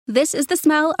This is the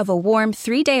smell of a warm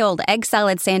 3-day-old egg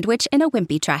salad sandwich in a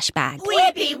wimpy trash bag.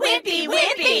 Wimpy, wimpy,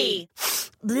 wimpy!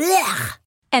 Blech!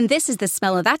 And this is the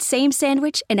smell of that same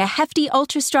sandwich in a hefty,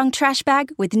 ultra-strong trash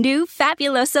bag with new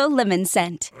Fabuloso lemon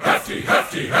scent. Hefty,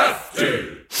 hefty,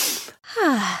 hefty!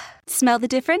 Smell the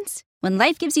difference? When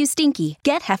life gives you stinky,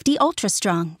 get Hefty Ultra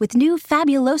Strong with new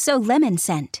Fabuloso lemon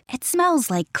scent. It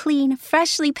smells like clean,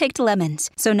 freshly picked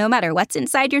lemons. So no matter what's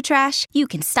inside your trash, you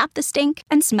can stop the stink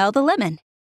and smell the lemon.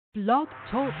 Blog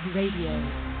Talk Radio.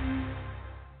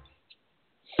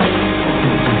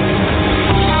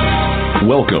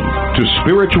 Welcome to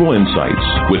Spiritual Insights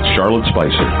with Charlotte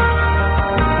Spicer.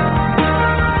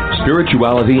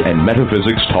 Spirituality and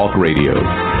Metaphysics Talk Radio,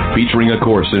 featuring a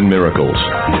course in miracles,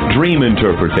 dream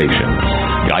interpretation,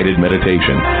 guided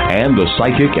meditation, and the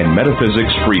psychic and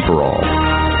metaphysics free-for-all.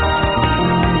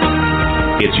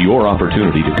 It's your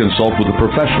opportunity to consult with a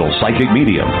professional psychic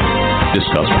medium,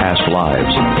 discuss past lives,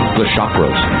 the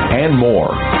chakras, and more.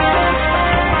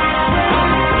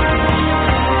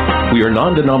 We are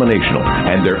non-denominational,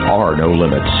 and there are no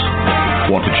limits.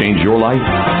 Want to change your life?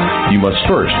 You must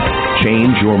first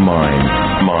change your mind.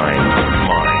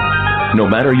 No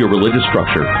matter your religious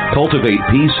structure, cultivate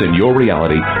peace in your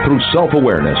reality through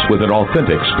self-awareness with an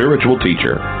authentic spiritual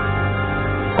teacher.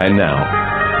 And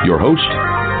now, your host,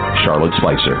 Charlotte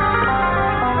Spicer.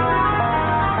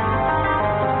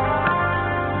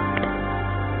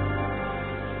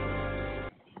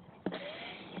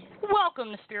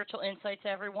 Welcome to Spiritual Insights,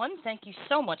 everyone. Thank you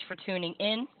so much for tuning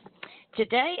in.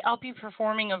 Today, I'll be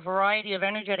performing a variety of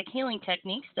energetic healing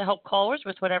techniques to help callers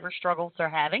with whatever struggles they're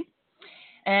having.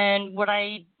 And what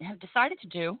I have decided to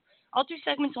do, I'll do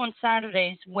segments on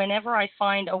Saturdays whenever I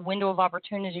find a window of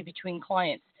opportunity between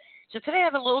clients. So today I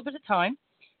have a little bit of time,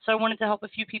 so I wanted to help a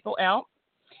few people out.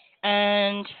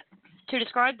 And to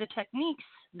describe the techniques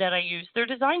that I use, they're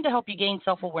designed to help you gain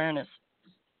self-awareness.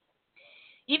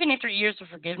 Even after years of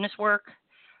forgiveness work,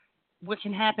 what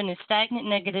can happen is stagnant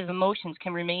negative emotions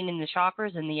can remain in the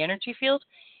chakras and the energy field,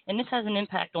 and this has an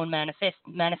impact on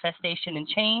manifestation and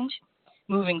change,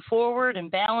 moving forward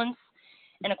and balance,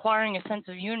 and acquiring a sense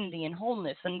of unity and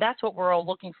wholeness. And that's what we're all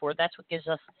looking for. That's what gives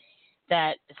us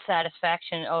that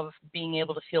satisfaction of being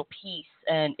able to feel peace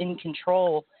and in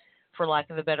control, for lack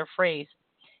of a better phrase.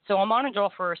 So I'm honored to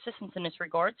offer assistance in this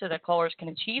regard so that callers can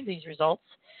achieve these results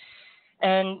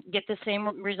and get the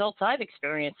same results I've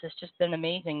experienced. It's just been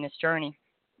amazing, this journey.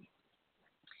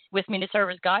 With me to serve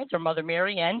as guides are Mother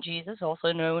Mary and Jesus,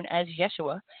 also known as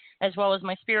Yeshua, as well as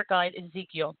my spirit guide,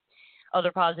 Ezekiel.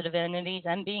 Other positive entities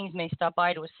and beings may stop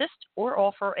by to assist or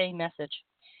offer a message.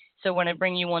 So when I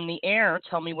bring you on the air,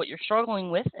 tell me what you're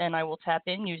struggling with, and I will tap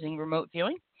in using remote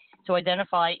viewing to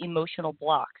identify emotional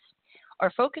blocks.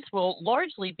 Our focus will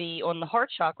largely be on the heart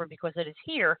chakra because it is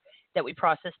here that we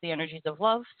process the energies of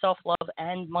love, self-love,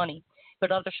 and money.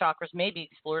 But other chakras may be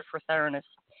explored for thoroughness.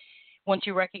 Once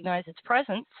you recognize its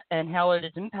presence and how it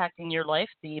is impacting your life,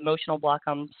 the emotional block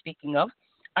I'm speaking of,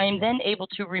 I am then able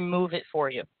to remove it for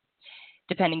you.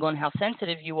 Depending on how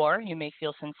sensitive you are, you may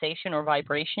feel sensation or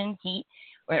vibration, heat,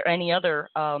 or any other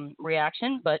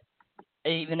reaction. But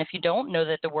even if you don't, know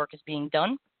that the work is being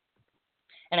done.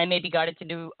 And I may be guided to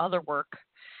do other work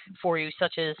for you,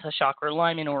 such as a chakra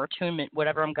alignment or attunement,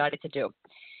 whatever I'm guided to do.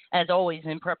 As always,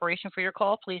 in preparation for your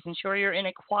call, please ensure you're in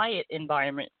a quiet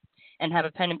environment and have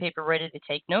a pen and paper ready to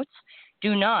take notes.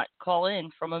 Do not call in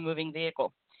from a moving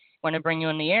vehicle. When I bring you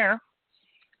on the air,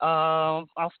 I'll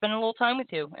spend a little time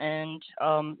with you, and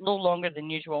a little longer than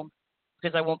usual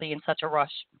because I won't be in such a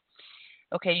rush.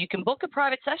 Okay, you can book a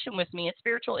private session with me at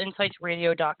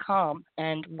spiritualinsightsradio.com,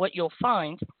 and what you'll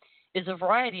find is a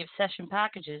variety of session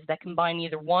packages that combine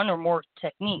either one or more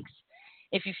techniques.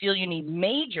 If you feel you need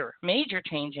major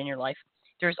change in your life,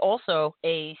 there's also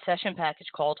a session package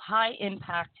called High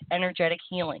Impact Energetic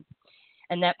Healing,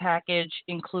 and that package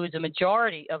includes a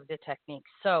majority of the techniques.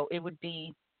 So it would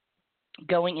be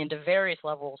going into various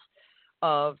levels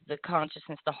of the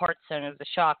consciousness, the heart center, the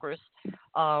chakras,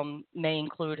 may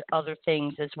include other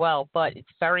things as well. But it's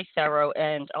very thorough,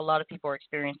 and a lot of people are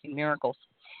experiencing miracles.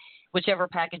 Whichever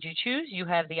package you choose, you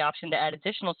have the option to add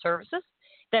additional services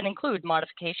that include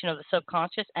modification of the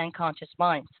subconscious and conscious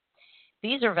minds.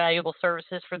 These are valuable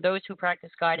services for those who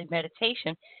practice guided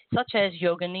meditation, such as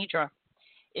Yoga Nidra.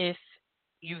 If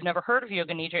you've never heard of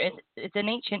Yoga Nidra, it's an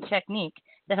ancient technique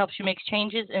that helps you make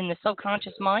changes in the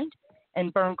subconscious mind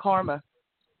and burn karma.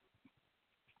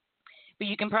 But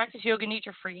you can practice Yoga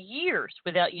Nidra for years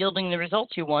without yielding the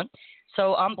results you want.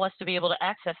 So I'm blessed to be able to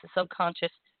access the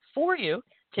subconscious for you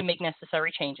to make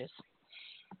necessary changes.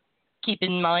 Keep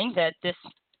in mind that this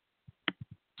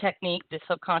technique, this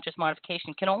subconscious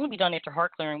modification, can only be done after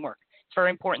heart clearing work. It's very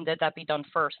important that that be done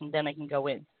first, and then I can go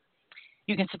in.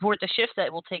 You can support the shift that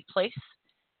will take place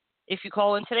if you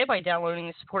call in today by downloading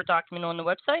the support document on the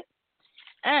website.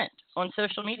 And on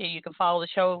social media, you can follow the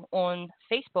show on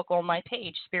Facebook on my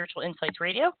page, Spiritual Insights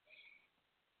Radio.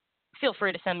 Feel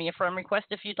free to send me a friend request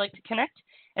if you'd like to connect.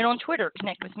 And on Twitter,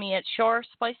 connect with me at Shar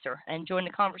Spicer and join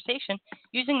the conversation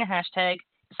using the hashtag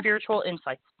Spiritual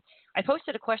Insights. I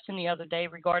posted a question the other day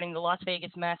regarding the Las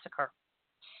Vegas massacre.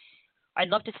 I'd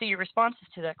love to see your responses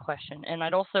to that question, and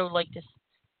I'd also like to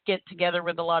get together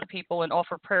with a lot of people and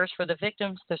offer prayers for the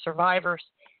victims, the survivors,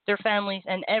 their families,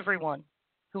 and everyone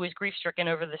who is grief-stricken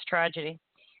over this tragedy.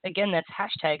 Again, that's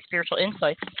hashtag Spiritual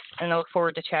Insights, and I look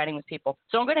forward to chatting with people.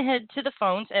 So I'm going to head to the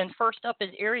phones, and first up is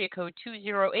area code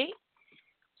 208.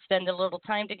 Spend a little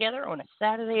time together on a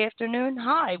Saturday afternoon.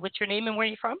 Hi, what's your name and where are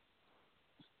you from?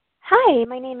 Hi,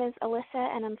 my name is Alyssa,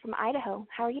 and I'm from Idaho.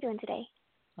 How are you doing today?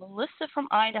 Alyssa from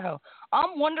Idaho.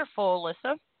 I'm wonderful,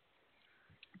 Alyssa.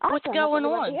 Awesome. What's going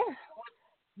on?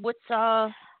 What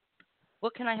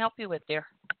can I help you with, dear?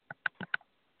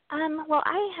 Well,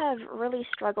 I have really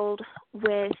struggled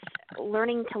with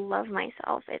learning to love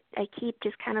myself. I keep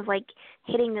just kind of like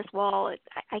hitting this wall.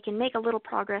 I can make a little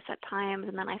progress at times,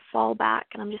 and then I fall back,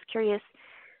 and I'm just curious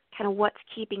kind of what's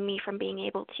keeping me from being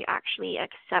able to actually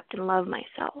accept and love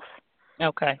myself.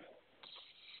 Okay.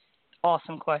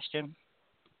 Awesome question.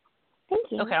 Thank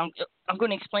you. Okay, I'm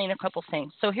going to explain a couple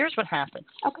things. So here's what happens.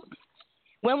 Okay.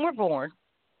 When we're born,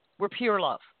 we're pure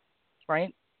love,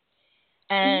 right?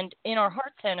 And in our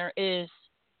heart center is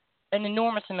an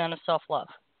enormous amount of self-love.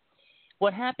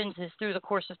 What happens is through the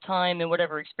course of time and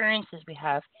whatever experiences we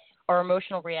have, our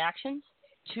emotional reactions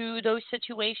to those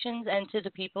situations and to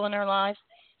the people in our lives.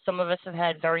 Some of us have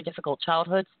had very difficult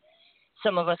childhoods.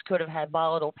 Some of us could have had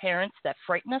volatile parents that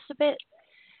frighten us a bit.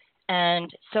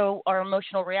 And so our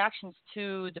emotional reactions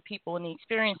to the people and the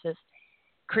experiences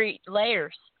create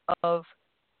layers of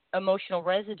emotional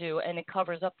residue, and it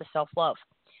covers up the self-love.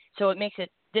 So it makes it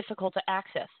difficult to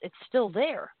access. It's still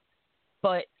there,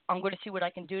 but I'm going to see what I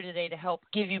can do today to help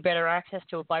give you better access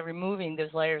to it by removing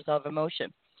those layers of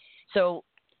emotion. So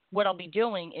what I'll be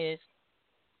doing is,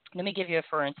 let me give you a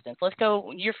for instance. Let's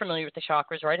go, you're familiar with the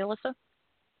chakras, right, Alyssa?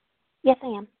 Yes, I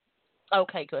am.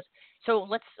 Okay, good. So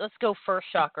let's go first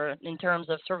chakra in terms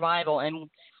of survival,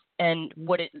 and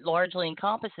what it largely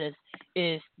encompasses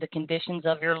is the conditions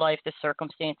of your life, the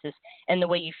circumstances, and the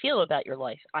way you feel about your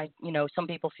life. Some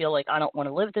people feel like I don't want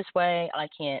to live this way. I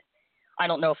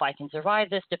don't know if I can survive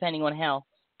this, depending on how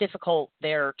difficult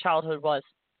their childhood was.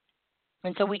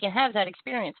 And so we can have that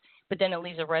experience, but then it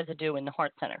leaves a residue in the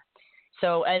heart center.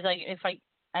 So as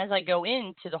I go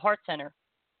into the heart center,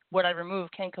 what I remove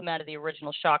can come out of the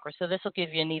original chakra. So this will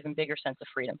give you an even bigger sense of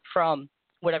freedom from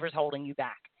whatever's holding you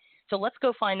back. So let's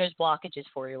go find those blockages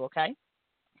for you, okay?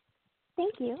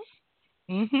 Thank you.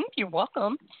 You're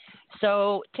welcome.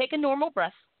 So take a normal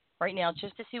breath right now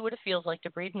just to see what it feels like to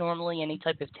breathe normally, any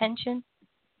type of tension,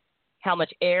 how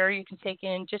much air you can take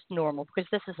in, just normal, because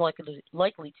this is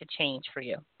likely to change for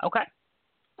you, okay?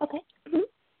 Okay.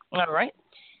 All right.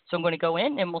 So I'm going to go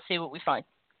in, and we'll see what we find.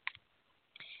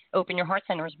 Open your heart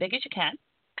center as big as you can.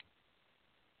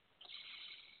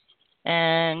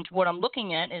 And what I'm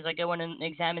looking at is I go in and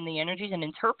examine the energies and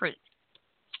interpret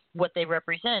what they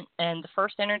represent. And the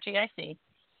first energy I see,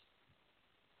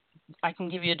 I can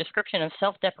give you a description of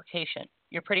self-deprecation.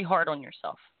 You're pretty hard on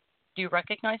yourself. Do you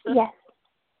recognize this? Yes.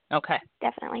 Okay.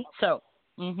 Definitely. So,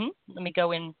 let me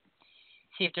go in,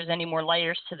 see if there's any more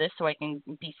layers to this so I can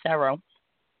be thorough.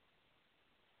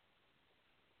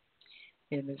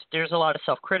 Yeah, there's a lot of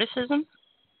self-criticism.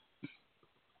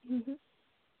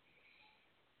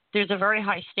 There's a very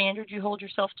high standard you hold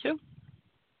yourself to.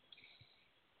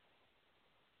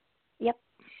 Yep.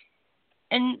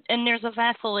 And there's a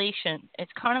vacillation.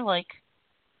 It's kind of like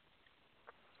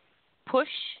push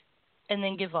and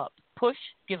then give up. Push,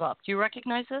 give up. Do you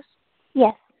recognize this?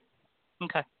 Yes.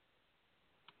 Okay.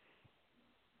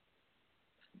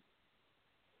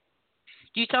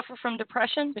 Do you suffer from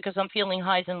depression? Because I'm feeling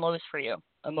highs and lows for you,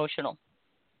 emotional.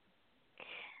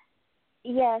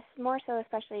 Yes, more so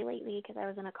especially lately because I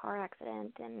was in a car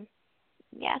accident and,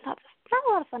 yeah, not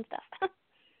a lot of fun stuff.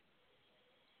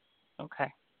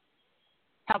 Okay.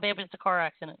 How bad was the car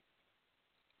accident?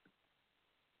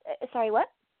 Sorry, what?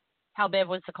 How bad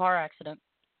was the car accident?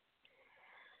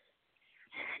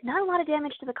 Not a lot of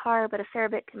damage to the car, but a fair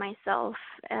bit to myself.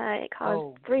 It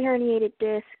caused 3 herniated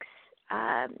discs,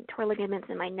 tore ligaments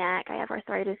in my neck. I have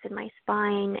arthritis in my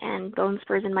spine and bone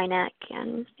spurs in my neck,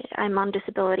 and I'm on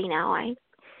disability now. I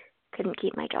couldn't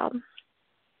keep my job.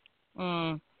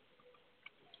 Okay.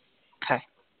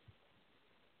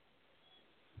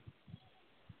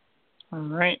 All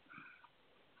right.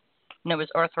 And it was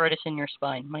arthritis in your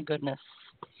spine. My goodness.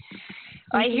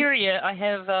 I hear you. I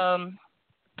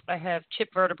have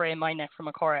chipped vertebrae in my neck from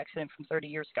a car accident from 30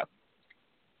 years ago.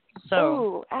 So.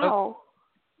 Ooh, ow.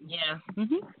 Yeah.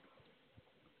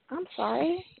 I'm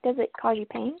sorry. Does it cause you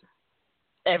pain?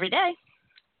 Every day.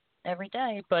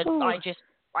 But Ooh. I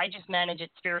just manage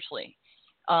it spiritually.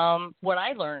 What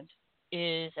I learned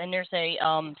is, and there's a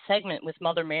segment with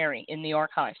Mother Mary in the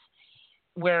archives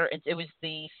where it was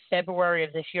the February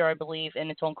of this year, I believe, and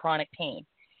it's on chronic pain.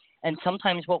 And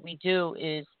sometimes what we do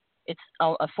is it's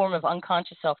a form of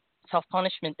unconscious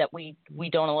self-punishment that we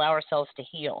don't allow ourselves to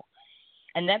heal.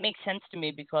 And that makes sense to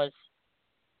me because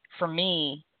for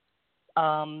me,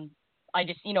 I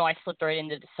just, I slipped right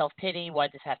into the self-pity. Why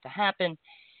does this have to happen?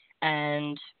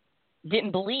 And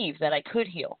didn't believe that I could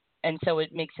heal. And so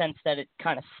it makes sense that it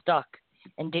kind of stuck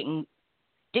and didn't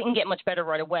get much better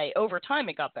right away. Over time,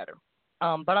 it got better.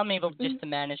 But I'm able just to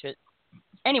manage it.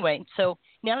 Anyway, so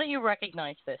now that you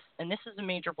recognize this, and this is a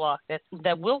major block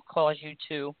that will cause you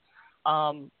to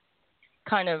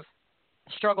kind of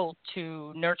struggle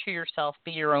to nurture yourself,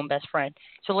 be your own best friend.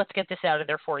 So let's get this out of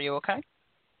there for you, okay?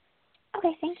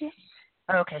 Okay, thank you.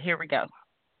 Okay, here we go.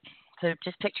 So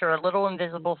just picture a little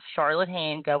invisible Charlotte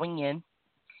hand going in.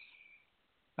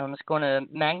 I'm just going to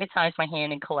magnetize my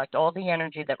hand and collect all the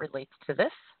energy that relates to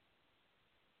this,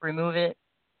 remove it,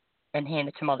 and hand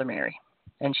it to Mother Mary,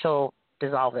 and she'll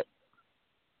dissolve it.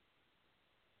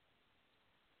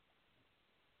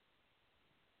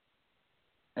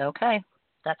 Okay,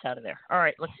 that's out of there. All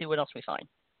right, let's see what else we find.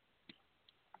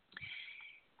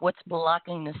 What's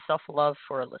blocking the self-love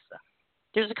for Alyssa?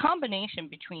 There's a combination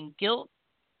between guilt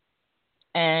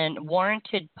and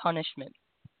warranted punishment.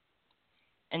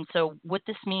 And so what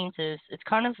this means is it's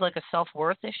kind of like a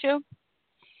self-worth issue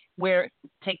where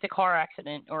take the car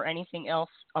accident or anything else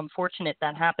unfortunate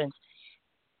that happens.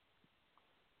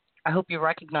 I hope you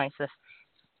recognize this.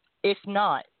 If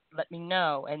not, let me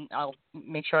know, and I'll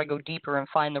make sure I go deeper and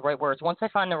find the right words. Once I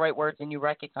find the right words and you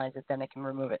recognize it, then I can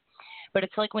remove it. But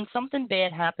it's like when something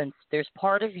bad happens, there's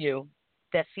part of you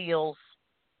that feels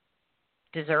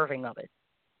deserving of it.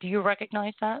 Do you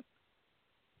recognize that?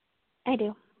 I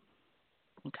do.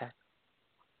 Okay.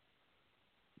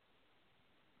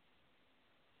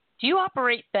 Do you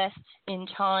operate best in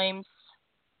times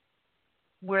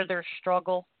where there's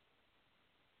struggle?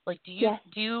 Like, do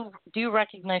you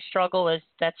recognize struggle as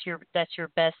that's your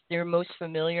best, your most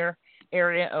familiar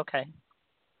area? Okay.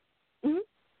 Mhm.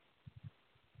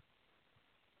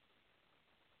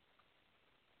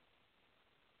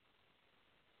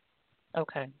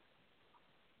 Okay.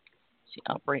 So you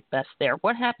operate best there.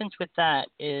 What happens with that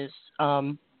is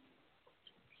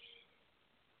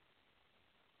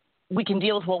we can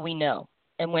deal with what we know,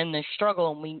 and when there's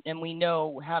struggle and we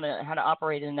know how to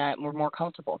operate in that, and we're more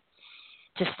comfortable.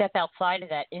 To step outside of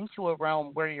that into a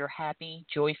realm where you're happy,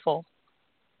 joyful,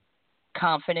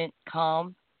 confident,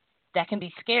 calm, that can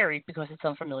be scary because it's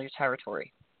unfamiliar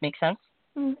territory. Make sense?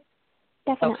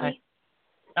 Definitely. Okay.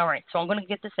 All right. So I'm going to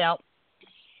get this out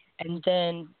and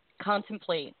then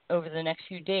contemplate over the next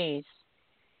few days.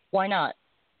 Why not?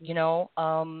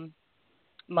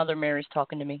 Mother Mary's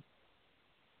talking to me.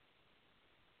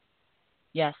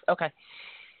 Yes. Okay.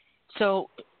 So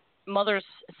Mother's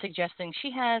suggesting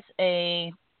she has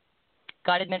a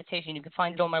guided meditation. You can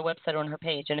find it on my website on her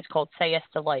page, and it's called Say Yes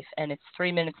to Life, and it's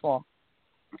 3 minutes long.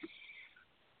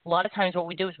 A lot of times what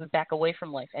we do is we back away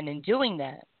from life, and in doing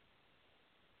that,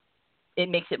 it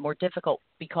makes it more difficult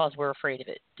because we're afraid of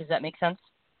it. Does that make sense?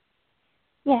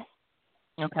 Yes.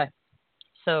 Okay.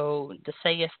 So the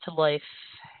Say Yes to Life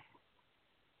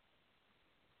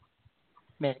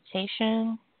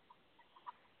meditation,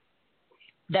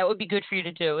 that would be good for you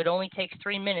to do. It only takes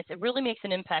 3 minutes. It really makes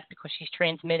an impact because she's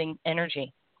transmitting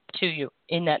energy to you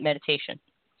in that meditation.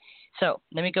 So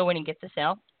let me go in and get this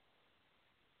out.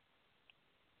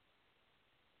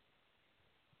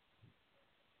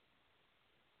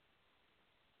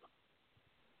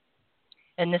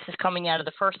 And this is coming out of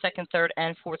the first, second, third,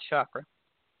 and fourth chakra.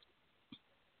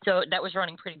 So that was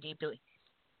running pretty deeply.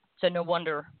 So no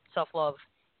wonder self-love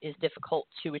is difficult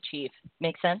to achieve.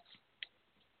 Make sense?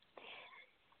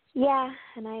 Yeah,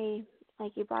 and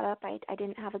like you brought up, I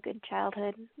didn't have a good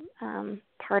childhood.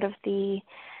 Part of the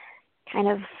kind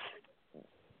of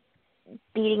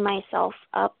beating myself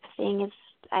up thing is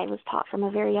I was taught from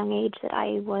a very young age that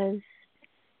I was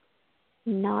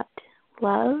not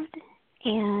loved,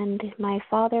 and my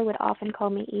father would often call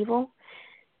me evil,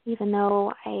 even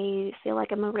though I feel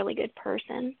like I'm a really good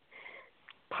person.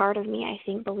 Part of me, I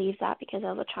think, believes that because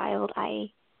as a child,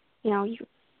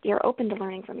 you're open to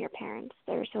learning from your parents.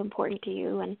 They're so important to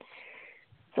you, and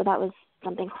So that was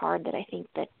something hard that I think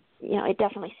that, it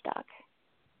definitely stuck.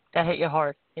 That hit you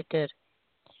hard. It did.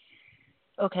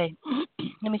 Okay,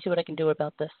 let me see what I can do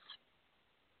about this.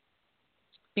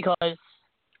 Because,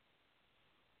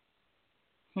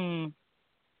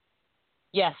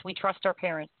 yes, we trust our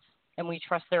parents, and we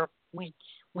trust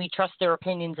we trust their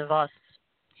opinions of us.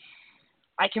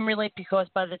 I can relate because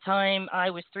by the time I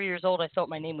was 3 years old, I thought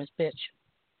my name was Bitch.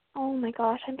 Oh my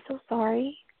gosh, I'm so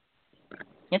sorry.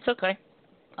 It's okay.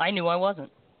 I knew I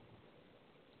wasn't.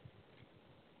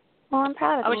 Well, I'm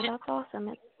proud of you. That's awesome.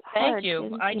 It's hard. Thank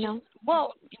you.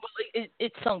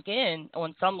 It sunk in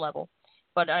on some level,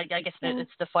 but I guess that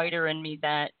it's the fighter in me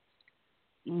that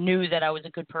knew that I was a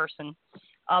good person.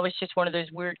 I was just one of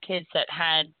those weird kids that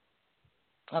had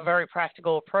a very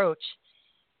practical approach.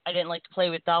 I didn't like to play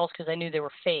with dolls because I knew they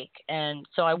were fake, and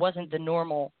so I wasn't the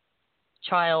normal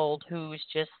child who was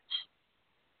just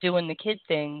doing the kid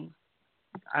thing.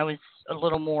 I was a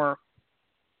little more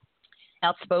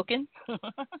outspoken.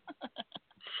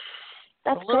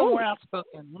 That's a little great. more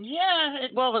outspoken. Yeah,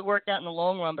 it worked out in the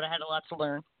long run, but I had a lot to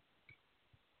learn.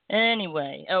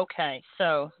 Anyway, okay,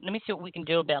 so let me see what we can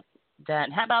do about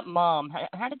that. How about Mom?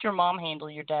 How did your mom handle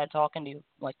your dad talking to you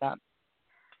like that?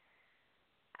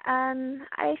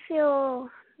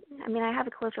 I have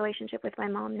a close relationship with my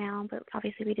mom now, but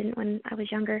obviously we didn't when I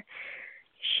was younger.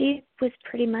 She was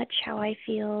pretty much how I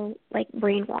feel, like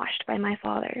brainwashed by my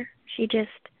father. She just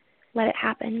let it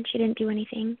happen. She didn't do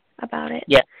anything about it.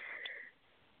 Yeah.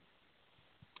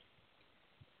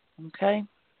 Okay.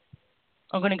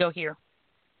 I'm going to go here.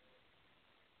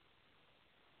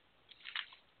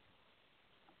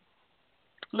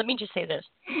 Let me just say this.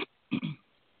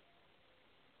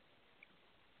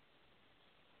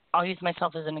 I'll use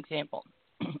myself as an example.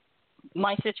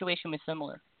 My situation was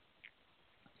similar.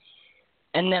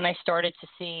 And then I started to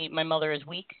see my mother as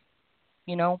weak,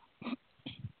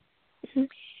 Mm-hmm.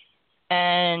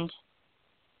 And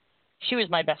she was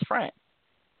my best friend.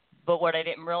 But what I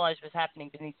didn't realize was happening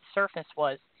beneath the surface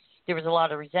was there was a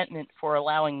lot of resentment for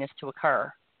allowing this to occur.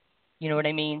 You know what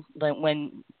I mean? Like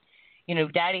when,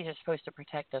 daddies are supposed to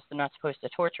protect us. They're not supposed to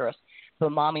torture us.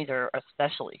 But mommies are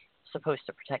especially supposed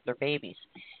to protect their babies.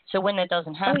 So when that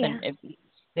doesn't happen,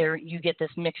 you get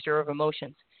this mixture of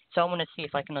emotions. So I'm going to see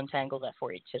if I can untangle that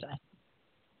for you today.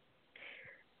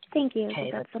 Thank you. Okay,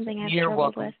 That's something I've you're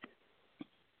struggled welcome. with.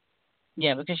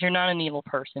 Yeah, because you're not an evil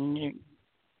person.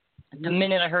 The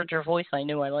minute I heard your voice, I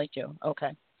knew I liked you.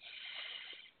 Okay.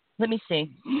 Let me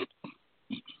see.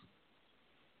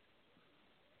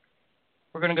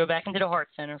 We're going to go back into the heart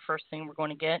center. First thing we're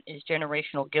going to get is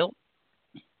generational guilt.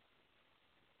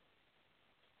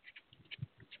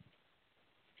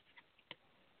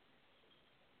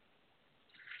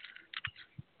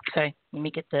 Okay, let me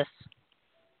get this.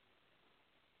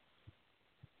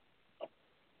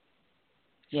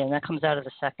 Yeah, and that comes out of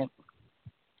the second.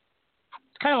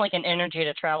 It's kind of like an energy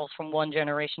that travels from one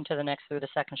generation to the next through the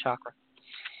second chakra.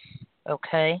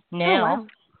 Okay, now.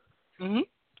 Oh, wow.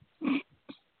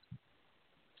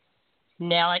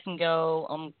 Now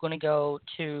I'm going to go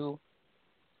to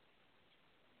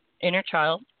inner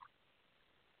child.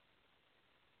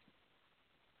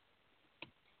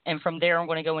 And from there, I'm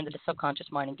going to go into the subconscious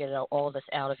mind and get all of this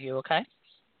out of you, okay?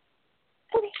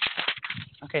 Okay.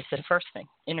 Okay, so the first thing,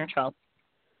 inner child.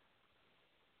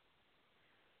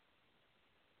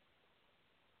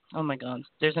 Oh, my God.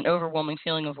 There's an overwhelming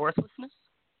feeling of worthlessness.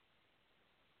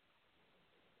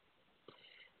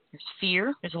 There's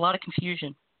fear. There's a lot of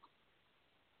confusion.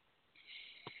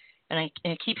 And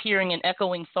I keep hearing an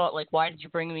echoing thought like, why did you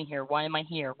bring me here? Why am I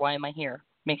here? Why am I here?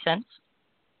 Make sense?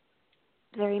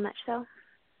 Very much so.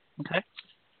 Okay.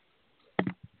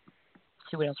 Let's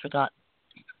see what else we got.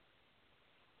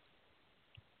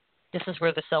 This is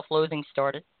where the self-loathing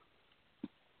started.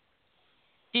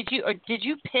 Did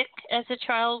you pick as a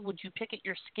child? Would you pick at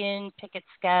your skin, pick at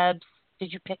scabs?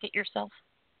 Did you pick at yourself?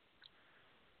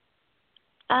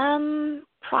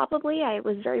 Probably. I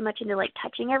was very much into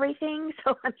touching everything,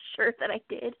 so I'm sure that I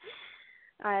did.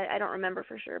 I don't remember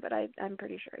for sure, but I'm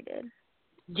pretty sure I did.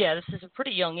 Yeah, this is a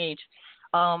pretty young age.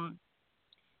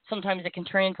 Sometimes it can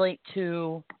translate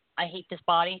to I hate this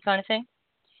body kind of thing,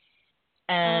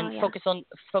 and focus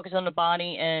on the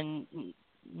body and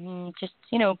just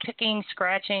picking,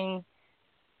 scratching,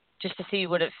 just to see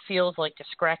what it feels like to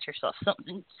scratch yourself.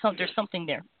 There's something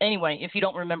there. Anyway, if you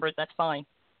don't remember it, that's fine.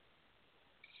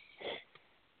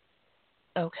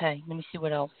 Okay, let me see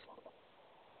what else.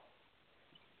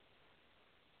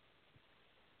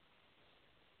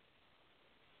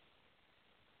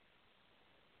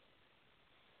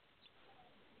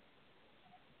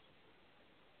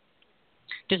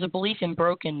 There's a belief in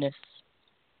brokenness.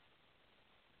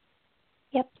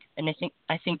 And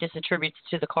I think this attributes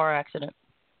to the car accident.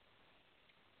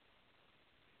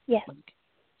 Yes. Like,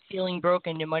 feeling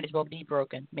broken, you might as well be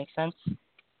broken. Make sense?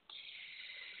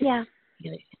 Yeah.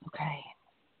 Okay.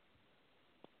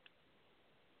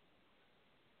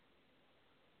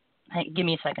 Hey, give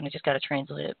me a second. I just got to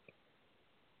translate it.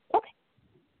 Okay.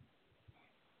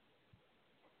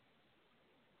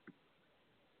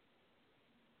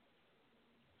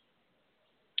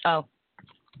 Oh.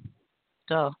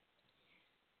 Duh.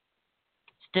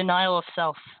 It's denial of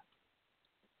self.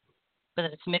 But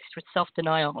it's mixed with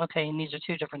self-denial. Okay, and these are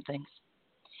two different things.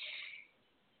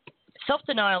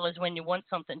 Self-denial is when you want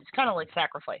something. It's kind of like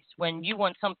sacrifice. When you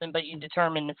want something, but you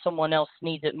determine that someone else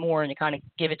needs it more, and you kind of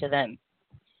give it to them.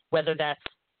 Whether that's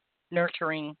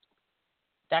nurturing,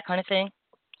 that kind of thing.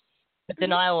 But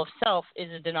denial of self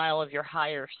is a denial of your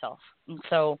higher self. And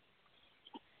so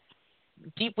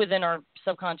deep within our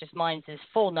subconscious minds is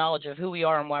full knowledge of who we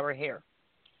are and why we're here.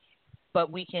 But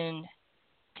we can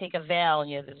take a vow.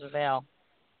 Yeah, there's a vow.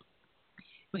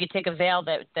 We could take a vow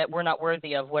that we're not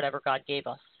worthy of whatever God gave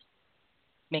us.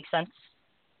 Make sense?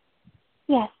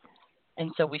 Yes.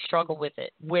 And so we struggle with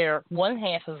it, where one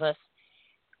half of us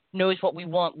knows what we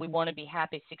want. We want to be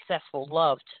happy, successful,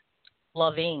 loved,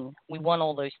 loving. We want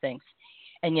all those things.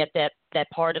 And yet that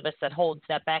part of us that holds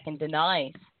that back and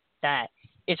denies that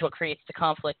is what creates the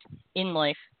conflict in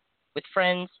life with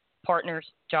friends, partners,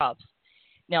 jobs.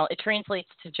 Now, it translates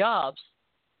to jobs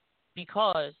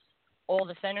because all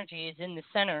this energy is in the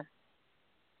center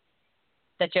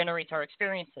that generates our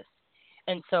experiences.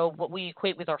 And so what we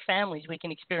equate with our families, we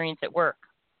can experience at work,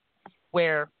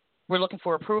 where we're looking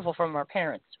for approval from our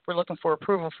parents. We're looking for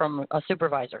approval from a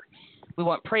supervisor. We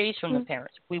want praise from the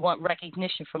parents. We want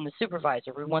recognition from the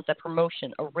supervisor. We want that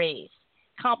promotion, a raise,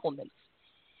 compliments,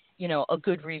 a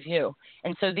good review.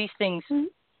 And so these things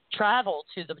travel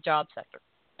to the job sector.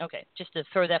 Okay, just to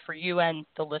throw that for you and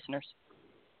the listeners.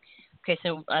 Okay,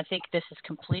 so I think this is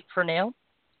complete for now.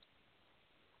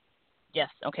 Yes,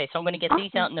 okay, so I'm going to get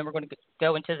these out, and then we're going to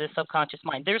go into the subconscious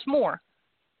mind. There's more,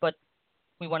 but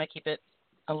we want to keep it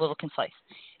a little concise.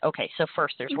 Okay, so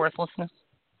first there's worthlessness.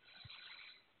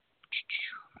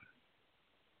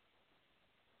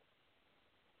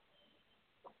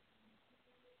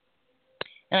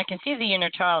 And I can see the inner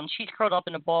child, and she's curled up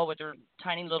in a ball with her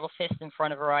tiny little fist in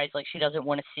front of her eyes like she doesn't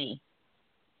want to see.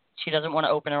 She doesn't want to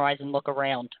open her eyes and look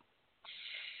around.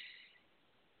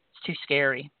 It's too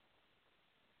scary.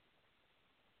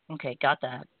 Okay, got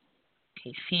that.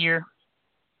 Okay, fear.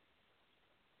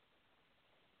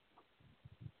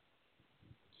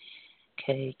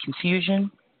 Okay, confusion.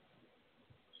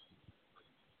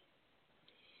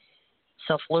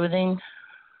 Self-loathing.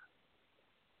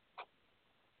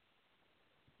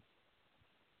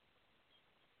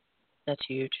 That's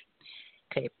huge.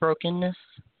 Okay, brokenness.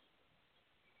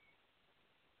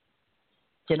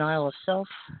 Denial of self.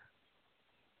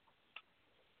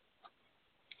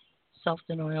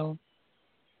 Self-denial.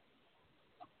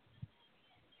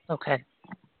 Okay.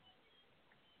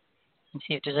 Let's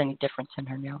see if there's any difference in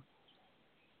her now.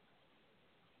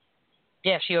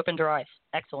 Yeah, she opened her eyes.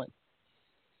 Excellent.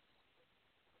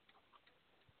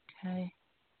 Okay.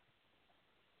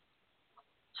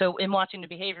 So in watching the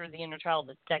behavior of the inner child,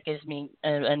 that gives me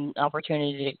an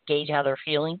opportunity to gauge how they're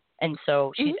feeling. And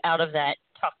so she's out of that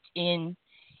tucked in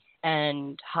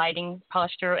and hiding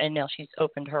posture, and now she's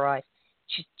opened her eyes.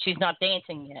 She's not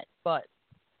dancing yet, but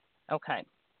okay.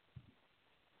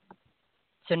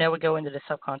 So now we go into the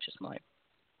subconscious mind.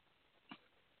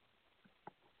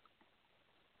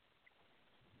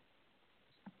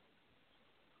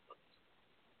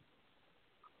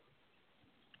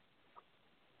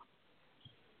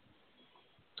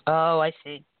 Oh, I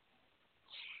see.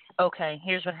 Okay,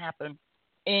 here's what happened.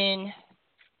 In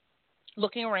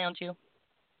looking around you,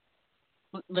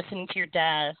 listening to your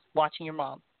dad, watching your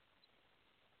mom,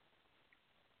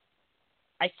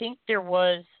 I think there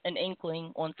was an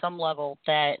inkling on some level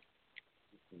that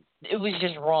it was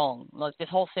just wrong. Like this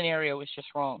whole scenario was just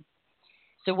wrong.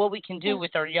 So what we can do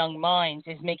with our young minds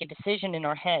is make a decision in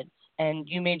our heads, and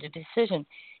you made a decision.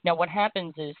 Now what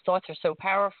happens is thoughts are so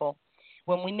powerful.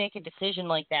 When we make a decision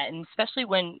like that, and especially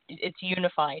when it's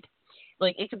unified,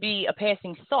 like it could be a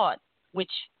passing thought,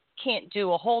 which can't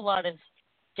do a whole lot of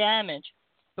damage.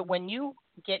 But when you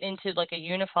get into like a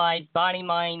unified body,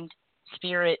 mind,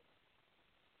 spirit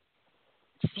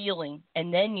feeling,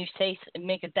 and then you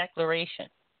make a declaration,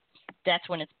 that's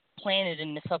when it's planted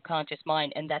in the subconscious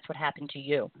mind, and that's what happened to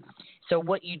you. So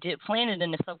what you did planted in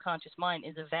the subconscious mind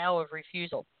is a vow of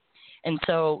refusal. And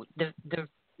so the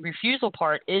refusal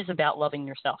part is about loving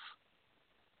yourself.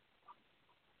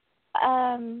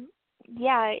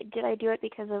 Yeah, did I do it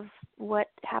because of what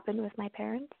happened with my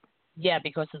parents? Yeah,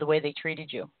 because of the way they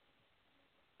treated you.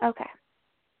 Okay.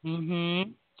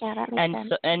 Mhm. Yeah, that makes And sense.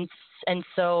 so and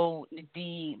so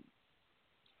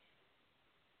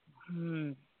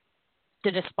hmm,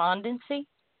 the despondency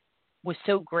was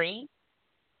so great.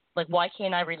 Like, why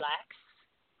can't I relax?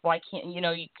 Why can't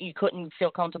you couldn't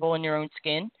feel comfortable in your own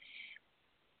skin?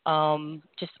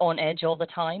 Just on edge all the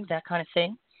time, that kind of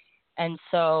thing. And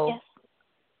so Yes.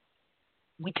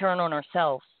 we turn on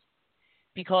ourselves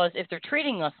because if they're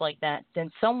treating us like that,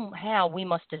 then somehow we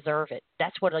must deserve it.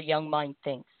 That's what a young mind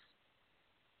thinks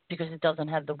because it doesn't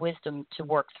have the wisdom to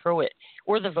work through it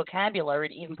or the vocabulary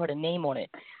to even put a name on it.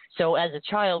 So as a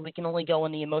child, we can only go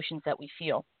on the emotions that we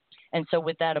feel. And so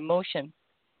with that emotion,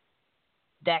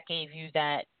 that gave you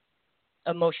that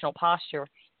emotional posture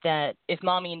that if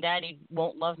mommy and daddy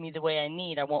won't love me the way I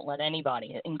need, I won't let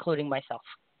anybody, including myself.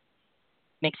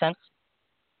 Make sense?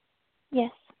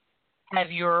 Yes.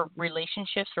 Have your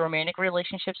relationships, romantic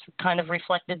relationships, kind of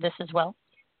reflected this as well?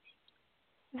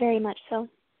 Very much so.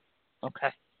 Okay.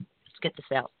 Let's get this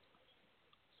out.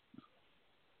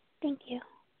 Thank you.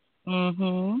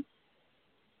 Mm-hmm.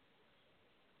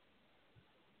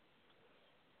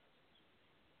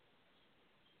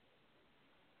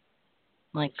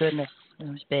 My goodness, it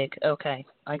was big. Okay,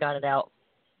 I got it out.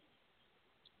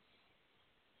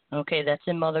 Okay, that's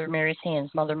in Mother Mary's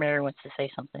hands. Mother Mary wants to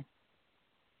say something.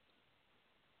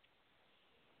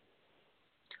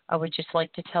 I would just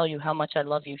like to tell you how much I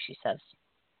love you, she says.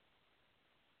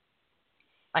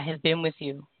 I have been with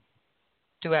you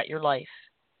throughout your life,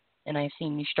 and I have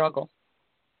seen you struggle.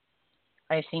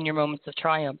 I have seen your moments of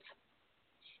triumph.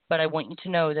 But I want you to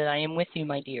know that I am with you,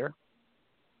 my dear,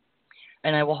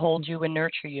 and I will hold you and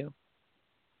nurture you.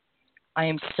 I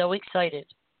am so excited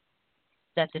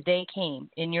that the day came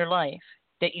in your life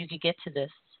that you could get to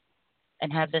this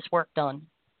and have this work done,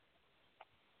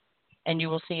 and you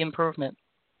will see improvement.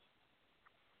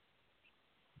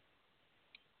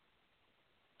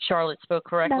 Charlotte spoke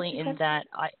correctly in that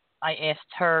I asked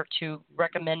her to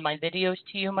recommend my videos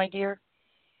to you, my dear,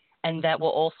 and that will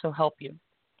also help you.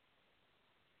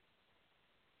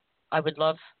 I would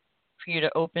love for you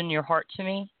to open your heart to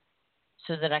me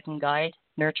so that I can guide,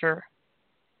 nurture,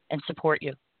 and support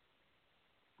you.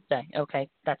 Okay,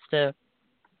 that's the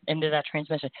end of that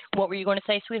transmission. What were you going to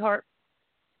say, sweetheart?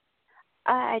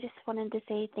 I just wanted to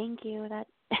say thank you. That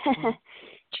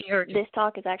She heard you. This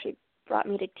talk has actually brought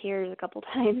me to tears a couple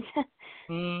times.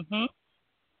 Mm-hmm.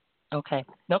 Okay,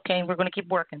 we're going to keep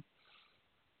working.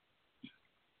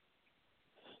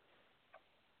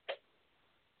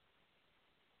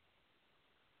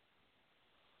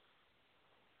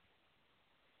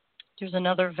 There's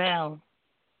another vow.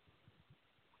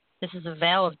 This is a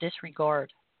vow of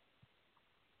disregard.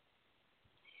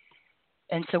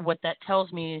 And so what that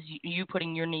tells me is you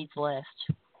putting your needs last.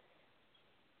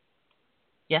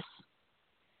 Yes?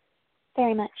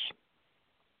 Very much.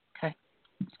 Okay.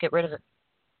 Let's get rid of it.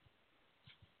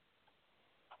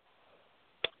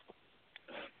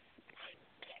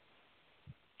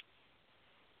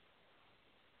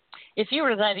 If you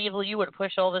were that evil, you would have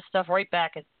pushed all this stuff right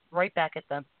back at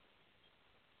them.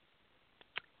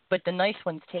 But the nice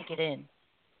ones take it in.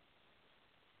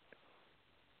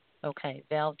 Okay,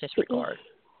 vow of disregard.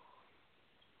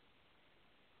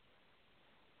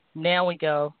 Now we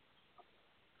go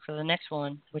for the next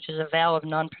one, which is a vow of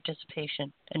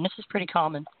non-participation. And this is pretty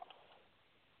common.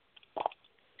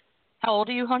 How old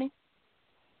are you, honey?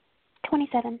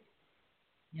 27.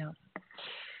 Yeah.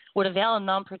 What a vow of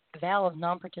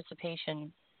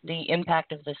non-participation, the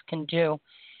impact of this can do,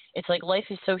 it's like life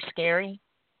is so scary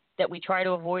that we try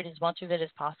to avoid as much of it as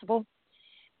possible.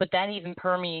 But that even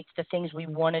permeates the things we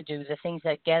want to do, the things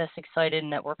that get us excited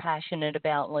and that we're passionate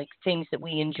about, like things that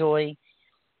we enjoy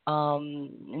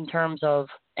in terms of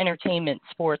entertainment,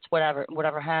 sports,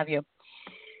 whatever have you.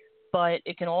 But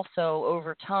it can also,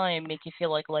 over time, make you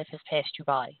feel like life has passed you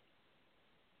by,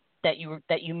 that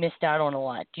you missed out on a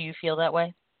lot. Do you feel that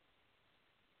way?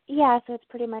 Yeah, so it's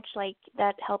pretty much like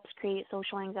that helps create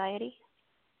social anxiety.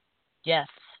 Yes.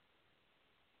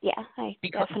 Yeah, I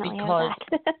definitely have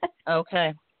that.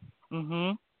 Okay.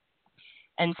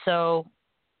 And so,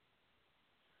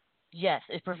 yes,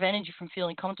 it prevented you from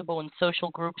feeling comfortable in social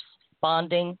groups,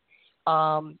 bonding,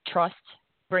 trust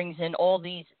brings in all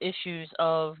these issues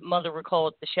of, Mother would call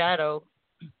it the shadow.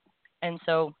 And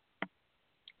so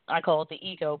I call it the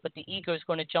ego, but the ego is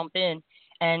going to jump in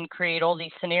and create all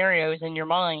these scenarios in your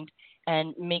mind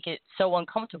and make it so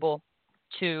uncomfortable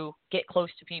to get close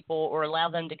to people or allow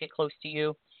them to get close to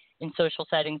you in social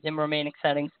settings, in romantic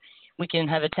settings. We can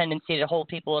have a tendency to hold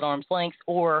people at arm's length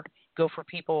or go for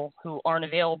people who aren't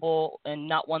available and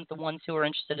not want the ones who are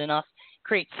interested in us.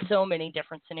 Create so many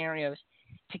different scenarios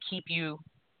to keep you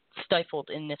stifled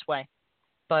in this way.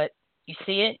 But you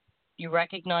see it, you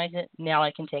recognize it, now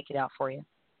I can take it out for you.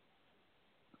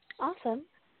 Awesome.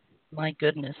 My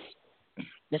goodness.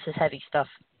 This is heavy stuff.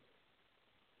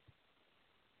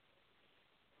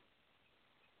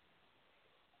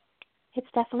 It's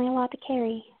definitely a lot to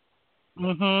carry.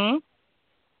 Mm-hmm.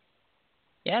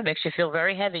 Yeah, it makes you feel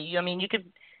very heavy. I mean, you could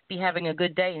be having a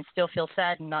good day and still feel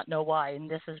sad and not know why, and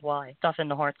this is why. Stuff in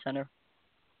the heart center.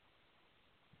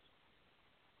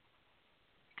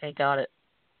 Okay, got it.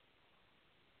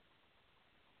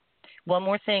 One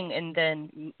more thing, and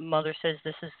then Mother says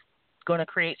this is going to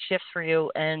create shifts for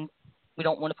you, and we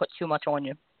don't want to put too much on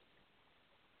you.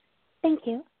 Thank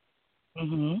you.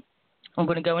 Mm-hmm. I'm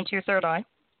going to go into your third eye.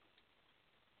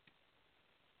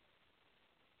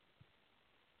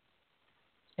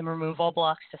 And remove all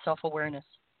blocks to self-awareness.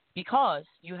 Because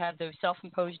you have those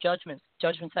self-imposed judgments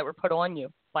that were put on you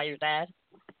by your dad.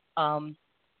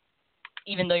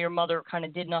 Even though your mother kind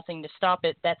of did nothing to stop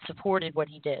it, that supported what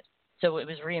he did. So it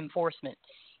was reinforcement.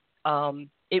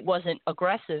 It wasn't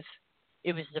aggressive.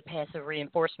 It was the passive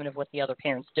reinforcement of what the other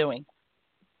parent's doing.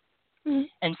 Mm-hmm.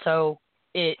 And so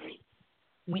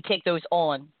we take those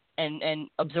on and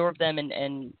absorb them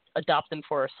and adopt them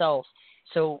for ourselves.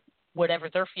 So whatever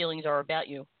their feelings are about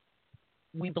you,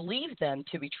 we believe them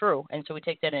to be true, and so we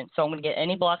take that in. So I'm going to get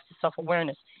any blocks to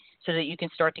self-awareness so that you can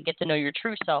start to get to know your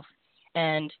true self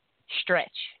and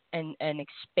stretch and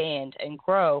expand and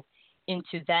grow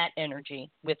into that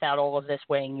energy without all of this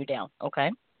weighing you down,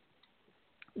 okay?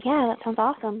 Yeah, that sounds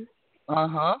awesome.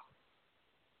 Uh-huh.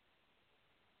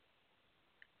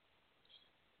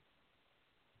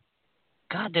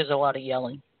 God, there's a lot of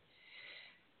yelling.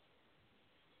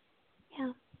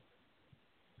 Yeah.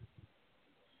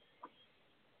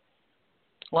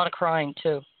 A lot of crying,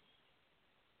 too.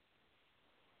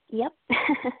 Yep.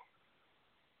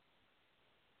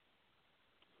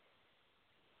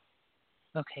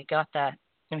 Okay, got that.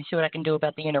 Let me see what I can do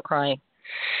about the inner crying.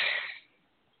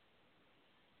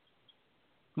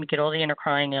 Let me get all the inner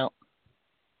crying out.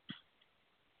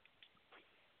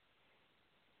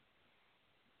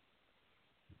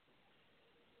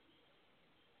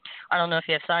 I don't know if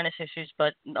you have sinus issues,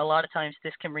 but a lot of times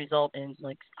this can result in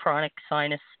like chronic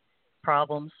sinus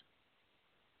problems.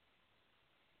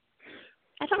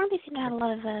 I don't really seem to have a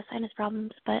lot of sinus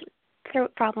problems, but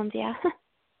throat problems, yeah.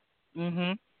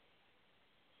 Mm-hmm.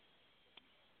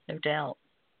 No doubt.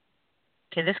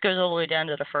 Okay, this goes all the way down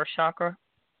to the first chakra.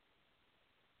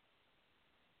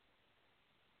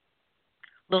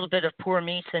 A little bit of poor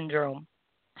me syndrome.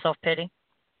 Self-pity.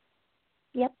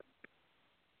 Yep.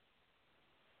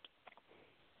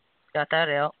 Got that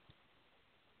out.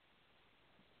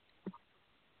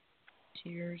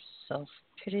 Tears,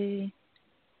 self-pity.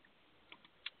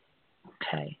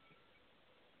 Okay.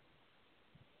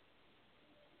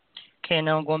 Okay,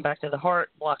 now I'm going back to the heart,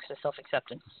 blocks of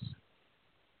self-acceptance.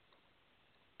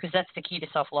 Because that's the key to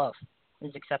self-love,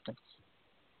 is acceptance.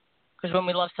 Because when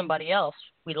we love somebody else,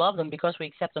 we love them because we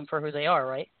accept them for who they are,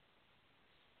 right?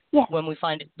 Yes. When we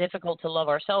find it difficult to love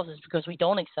ourselves is because we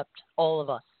don't accept all of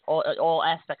us, all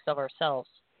aspects of ourselves,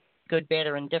 good, bad,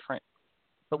 or indifferent.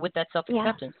 But with that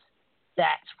self-acceptance,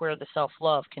 that's where the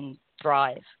self-love can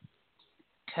thrive.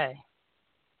 Okay.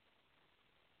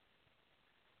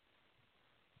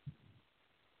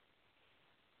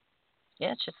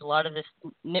 Yeah, it's just a lot of this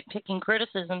nitpicking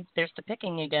criticism. There's the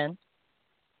picking again.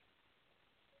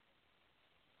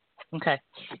 Okay.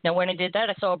 Now, when I did that,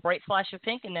 I saw a bright flash of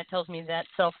pink, and that tells me that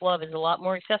self-love is a lot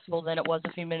more accessible than it was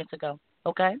a few minutes ago.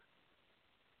 Okay?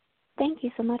 Thank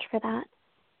you so much for that.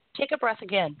 Take a breath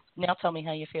again. Now tell me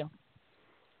how you feel.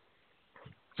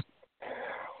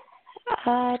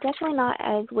 Definitely not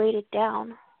as weighted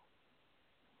down.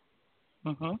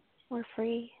 Mm-hmm. We're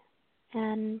free.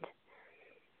 And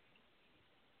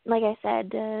like I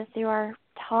said, through our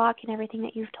talk and everything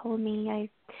that you've told me,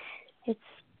 it's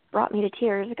brought me to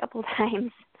tears a couple of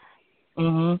times.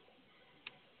 Mm-hmm.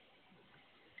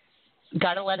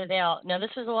 Got to let it out. Now, this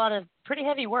is a lot of pretty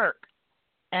heavy work.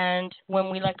 And when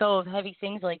we let go of heavy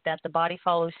things like that, the body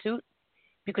follows suit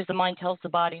because the mind tells the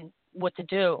body what to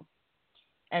do.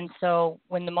 And so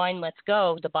when the mind lets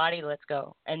go, the body lets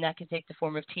go. And that can take the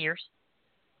form of tears,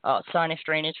 sinus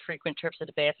drainage, frequent trips to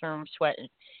the bathroom, sweat.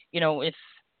 You know,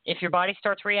 if your body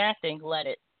starts reacting, let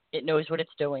it. It knows what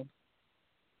it's doing.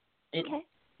 Okay.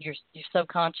 Your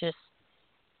subconscious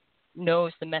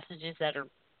knows the messages that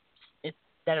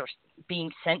are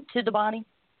being sent to the body,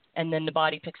 and then the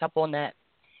body picks up on that.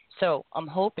 So I'm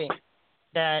hoping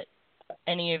that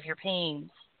any of your pains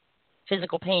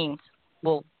physical pains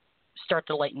will start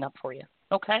to lighten up for you.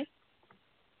 Okay?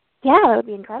 Yeah, that would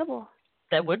be incredible.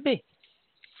 That would be.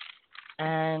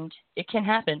 And it can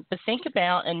happen. But think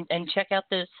about and check out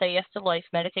the Say Yes to Life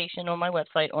meditation on my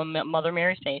website, on Mother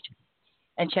Mary's page.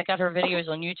 And check out her videos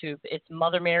on YouTube. It's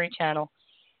Mother Mary channel.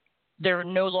 They're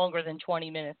no longer than 20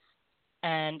 minutes.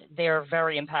 And they're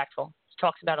very impactful. She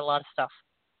talks about a lot of stuff.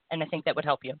 And I think that would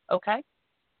help you. Okay?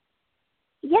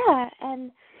 Yeah,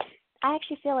 and I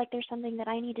actually feel like there's something that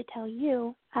I need to tell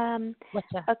you. What's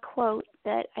that? A quote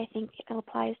that I think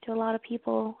applies to a lot of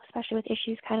people, especially with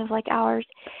issues kind of like ours,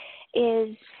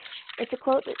 it's a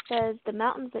quote that says, "The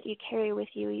mountains that you carry with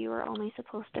you, you are only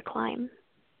supposed to climb."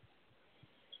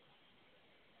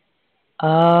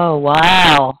 Oh,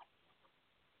 wow.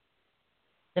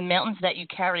 The mountains that you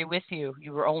carry with you,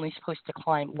 you were only supposed to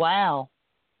climb. Wow.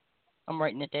 I'm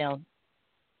writing it down.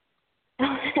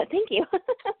 Thank you.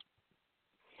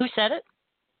 Who said it?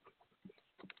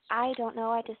 I don't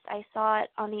know. I saw it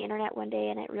on the internet one day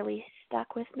and it really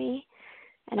stuck with me.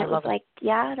 And it was like,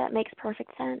 yeah, that makes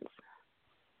perfect sense.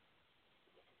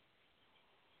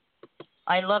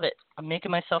 I love it. I'm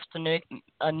making myself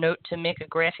a note to make a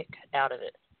graphic out of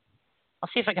it. I'll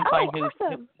see if I can find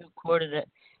who quoted it.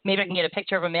 Maybe I can get a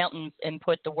picture of a mountain and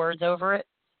put the words over it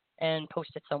and post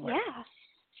it somewhere. Yeah.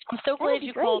 I'm so glad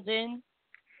you called in.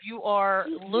 You are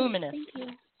luminous. Thank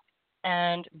you.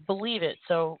 And believe it.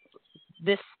 So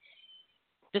this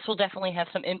will definitely have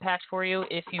some impact for you.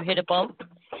 If you hit a bump,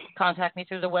 contact me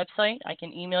through the website. I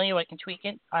can email you. I can tweak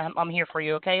it. I'm here for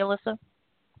you. Okay, Alyssa?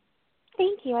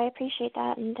 Thank you. I appreciate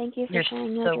that. And thank you for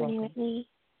sharing your journey with me.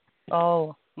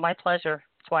 Oh, my pleasure.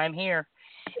 That's why I'm here.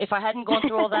 If I hadn't gone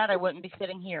through all that, I wouldn't be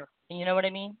sitting here. You know what I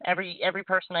mean? Every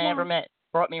person I ever met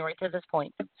brought me right to this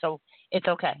point. So it's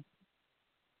okay.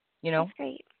 You know? That's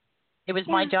great. It was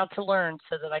my job to learn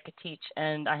so that I could teach,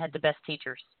 and I had the best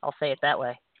teachers. I'll say it that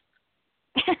way.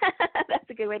 That's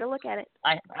a good way to look at it.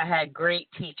 I had great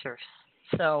teachers.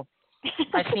 So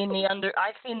I've seen the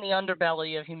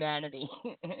underbelly of humanity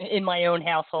in my own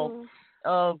household.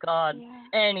 Oh God. Yeah.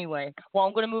 Anyway, well,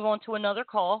 I'm going to move on to another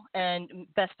call, and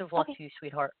best of luck to you,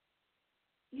 sweetheart.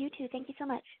 You too. Thank you so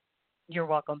much. You're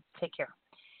welcome. Take care.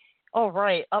 All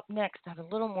right. Up next, I have a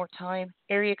little more time.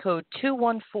 Area code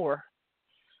 214.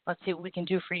 Let's see what we can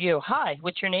do for you. Hi.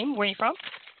 What's your name? Where are you from?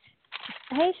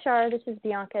 Hey, Char. This is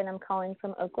Bianca, and I'm calling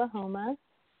from Oklahoma.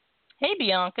 Hey,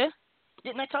 Bianca.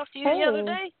 Didn't I talk to you the other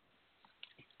day?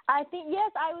 I think,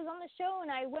 yes, I was on the show,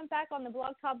 and I went back on the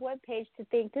Blog Talk webpage to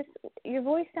think, your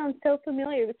voice sounds so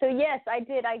familiar. So, yes, I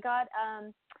did. I got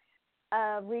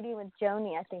a reading with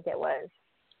Joni, I think it was.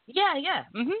 Yeah.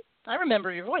 I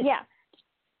remember your voice.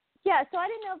 Yeah, so I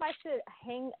didn't know if I should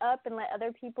hang up and let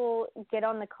other people get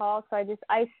on the call, so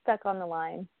I stuck on the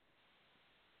line.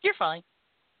 You're fine.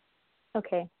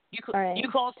 Okay. All right. You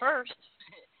called first.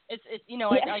 It's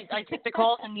I take the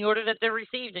calls in the order that they're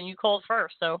received, and you called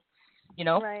first, so. You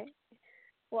know? Right.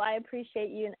 Well, I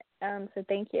appreciate you, so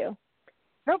thank you.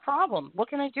 No problem. What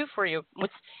can I do for you?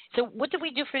 What did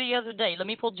we do for the other day? Let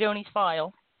me pull Joni's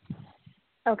file.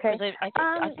 Okay.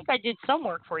 I think I did some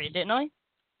work for you, didn't I?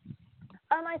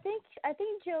 I think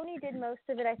Joni did most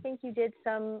of it. I think you did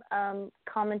some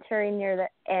commentary near the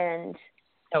end.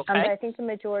 Okay. But I think the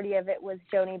majority of it was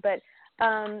Joni. But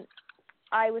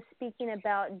I was speaking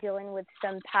about dealing with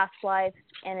some past life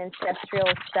and ancestral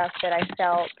stuff that I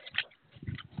felt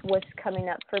was coming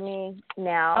up for me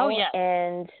now. Oh, yeah.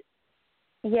 And,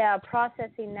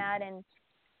 processing that and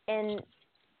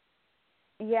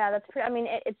that's pretty, I mean,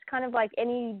 it's kind of like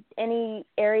any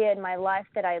area in my life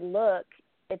that I look,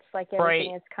 it's like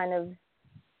everything is kind of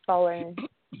falling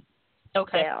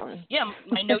down. Yeah,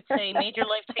 my notes say major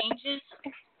life changes.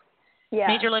 Yeah.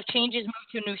 Major life changes,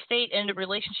 moved to a new state, ended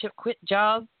relationship, quit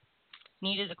job,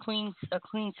 needed a clean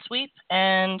sweep,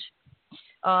 and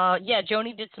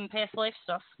Joni did some past life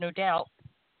stuff, no doubt.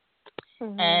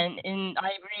 Mm-hmm. And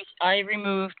I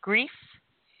removed grief,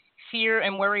 fear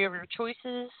and worry over your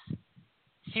choices,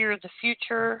 fear of the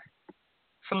future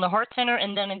from the heart center,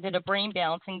 and then I did a brain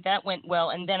balancing. That went well,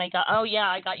 and then I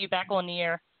got you back on the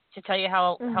air to tell you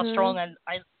how strong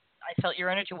I felt your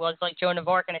energy was, like Joan of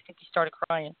Arc, and I think you started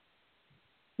crying.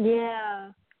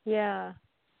 Yeah.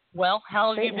 Well,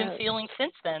 how have you been feeling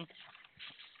since then?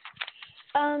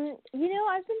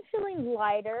 I've been feeling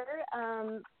lighter.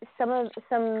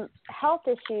 Some health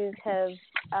issues have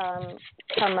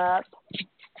come up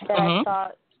that I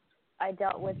thought I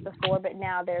dealt with before, but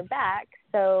now they're back.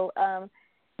 So,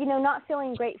 not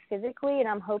feeling great physically, and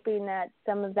I'm hoping that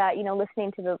some of that,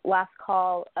 listening to the last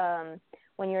call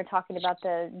when you were talking about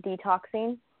the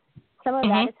detoxing, some of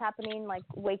that is happening, like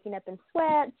waking up in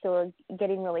sweats or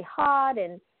getting really hot,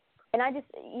 and And I just,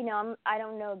 I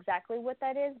don't know exactly what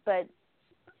that is, but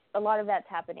a lot of that's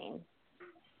happening.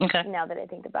 Okay. Now that I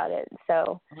think about it.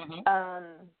 So,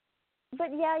 but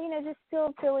yeah, just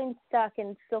still feeling stuck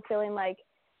and still feeling like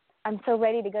I'm so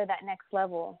ready to go to that next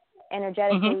level,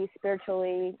 energetically,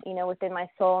 spiritually, within my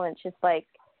soul. And it's just like,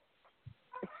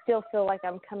 I still feel like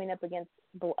I'm coming up against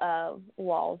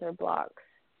walls or blocks.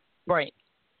 Right.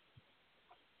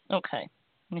 Okay.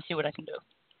 Let me see what I can do.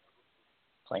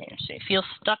 Play energy. Feel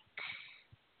stuck.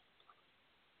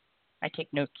 I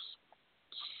take notes.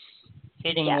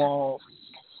 Hitting walls.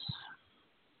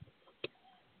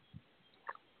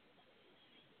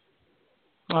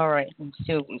 All right. Let's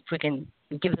see if we can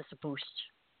give this a boost.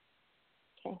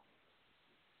 Okay.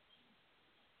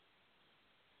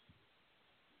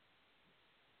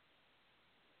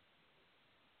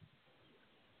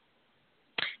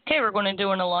 Okay, we're going to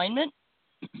do an alignment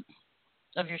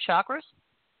of your chakras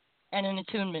and an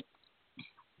attunement.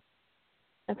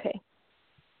 Okay.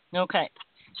 Okay.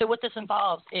 So what this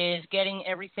involves is getting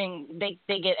everything,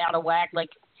 they get out of whack. Like,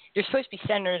 they're supposed to be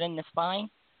centered in the spine,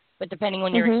 but depending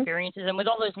on your experiences, and with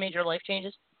all those major life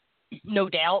changes, no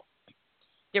doubt,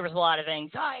 there was a lot of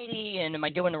anxiety, and am I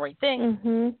doing the right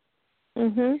thing?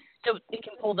 So it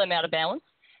can pull them out of balance,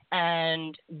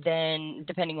 and then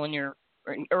depending on your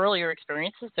earlier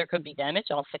experiences, there could be damage.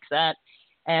 I'll fix that.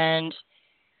 And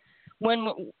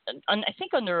I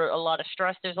think under a lot of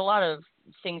stress, there's a lot of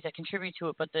things that contribute to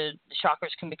it, but the chakras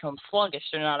can become sluggish.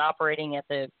 They're not operating at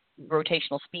the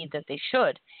rotational speed that they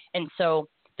should. And so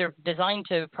they're designed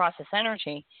to process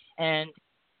energy, and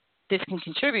this can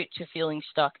contribute to feeling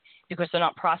stuck because they're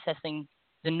not processing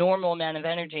the normal amount of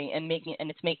energy and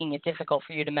it's making it difficult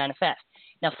for you to manifest.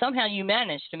 Now, somehow you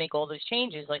manage to make all those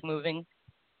changes, like moving,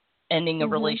 ending a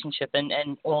relationship,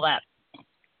 and all that.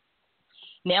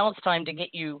 Now it's time to get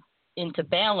you into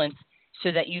balance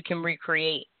so that you can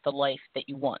recreate the life that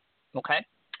you want. Okay?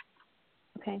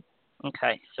 Okay.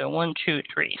 Okay. So 1, 2,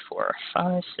 3, 4,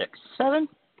 5, 6, 7.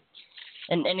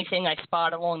 And anything I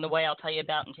spot along the way, I'll tell you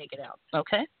about and take it out.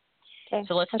 Okay? Okay.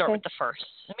 So let's start with the first.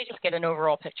 Let me just get an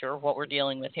overall picture of what we're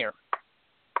dealing with here.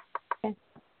 Okay.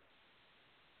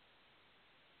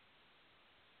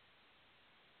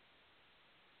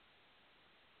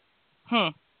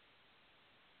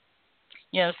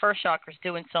 Yeah, the first chakra's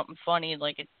doing something funny,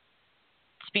 like it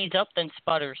speeds up then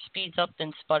sputters, speeds up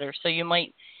then sputters. So you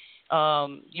might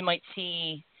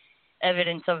see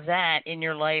evidence of that in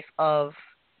your life of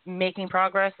making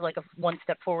progress, like a 1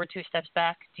 step forward, 2 steps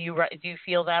back. Do you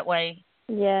feel that way?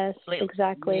 Yes,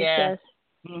 exactly. Yeah.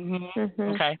 Yes.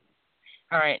 Okay.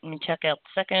 All right, let me check out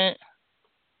the second.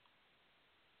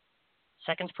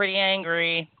 Second's pretty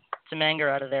angry. Some anger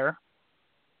out of there.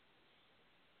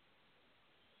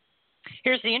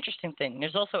 Here's the interesting thing.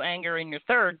 There's also anger in your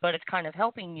third, but it's kind of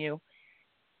helping you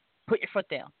put your foot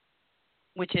down,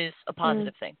 which is a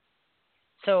positive thing.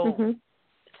 So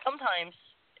sometimes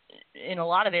in a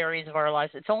lot of areas of our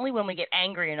lives, it's only when we get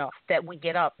angry enough that we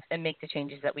get up and make the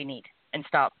changes that we need and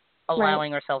stop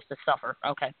allowing ourselves to suffer.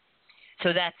 Okay.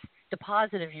 So that's the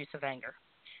positive use of anger.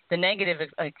 The negative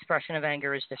expression of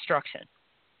anger is destruction,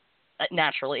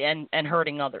 naturally, and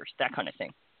hurting others, that kind of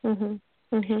thing.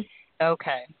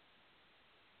 Okay.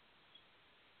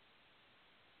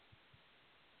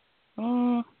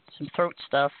 Some throat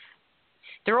stuff.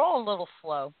 They're all a little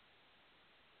slow.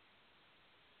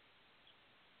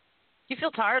 Do you feel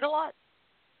tired a lot?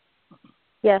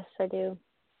 Yes, I do.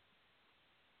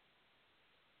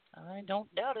 I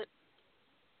don't doubt it.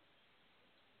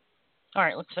 All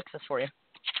right, let's fix this for you.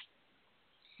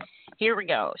 Here we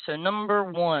go. So number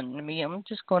 1, I'm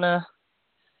just going to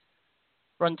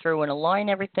run through and align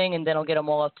everything, and then I'll get them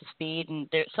all up to speed. And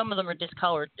some of them are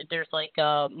discolored. There's like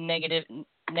negative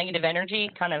energy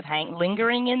kind of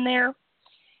lingering in there.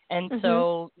 And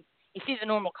so you see the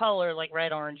normal color, like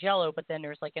red, orange, yellow, but then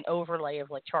there's like an overlay of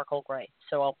like charcoal gray.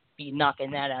 So I'll be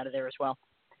knocking that out of there as well.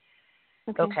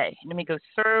 Okay, let me go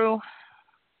through.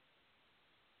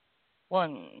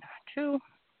 1, 2,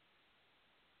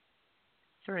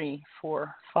 3,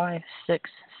 4, 5, 6,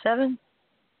 7.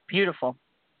 Beautiful.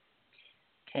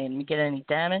 Okay, let me get any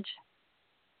damage.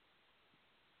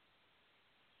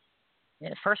 Yeah,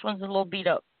 the first one's a little beat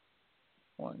up.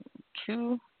 1,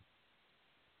 2,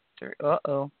 3.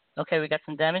 Uh-oh. Okay, we got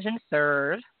some damage in the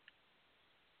third.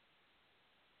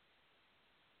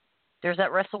 There's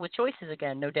that wrestle with choices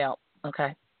again, no doubt.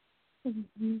 Okay.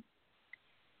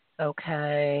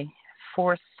 Okay.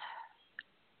 Fourth.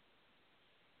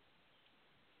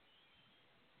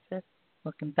 Fifth.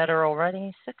 Looking better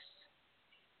already. 6.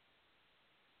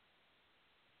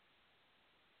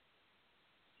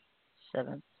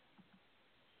 7.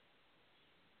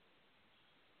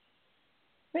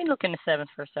 Let me look in the 7th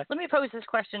for a sec. Let me pose this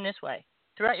question this way.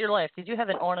 Throughout your life, did you have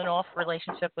an on and off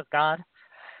relationship with God?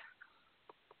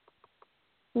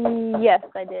 Yes,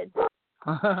 I did.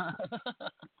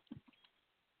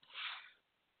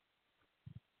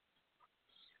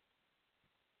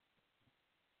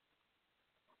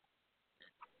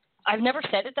 I've never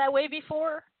said it that way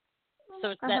before,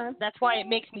 so that's why it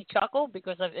makes me chuckle,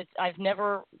 because I've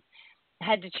never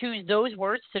had to choose those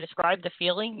words to describe the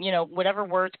feeling. You know, whatever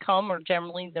words come are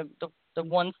generally the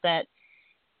ones that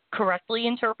correctly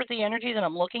interpret the energy that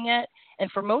I'm looking at.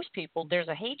 And for most people, there's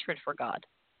a hatred for God.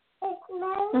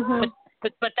 Mm-hmm.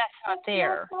 But that's not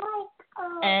there.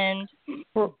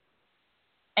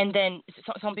 And then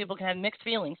some people can have mixed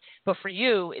feelings. But for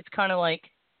you, it's kind of like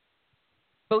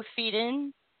both feet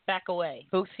in, back away.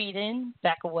 Both feet in,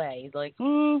 back away. Like,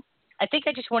 I think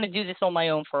I just want to do this on my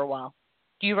own for a while.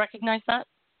 Do you recognize that?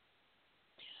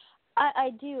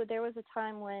 I do. There was a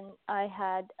time when I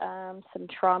had some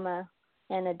trauma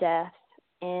and a death,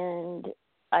 and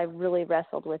I really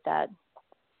wrestled with that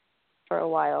for a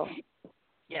while.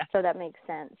 Yeah. So that makes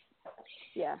sense.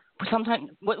 Yeah. Sometimes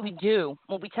what we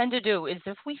tend to do is,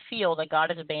 if we feel that God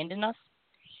has abandoned us,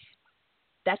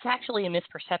 that's actually a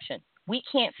misperception. We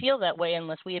can't feel that way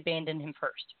unless we abandon him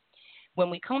first. When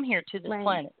we come here to this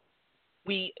planet,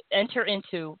 we enter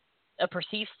into a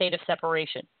perceived state of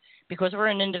separation because we're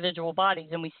in individual bodies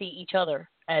and we see each other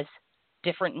as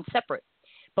different and separate.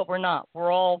 But we're not.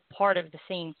 We're all part of the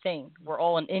same thing. We're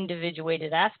all an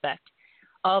individuated aspect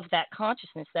of that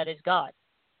consciousness that is God.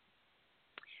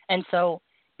 And so,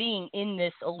 being in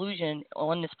this illusion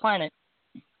on this planet,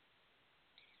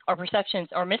 our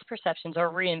misperceptions are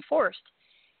reinforced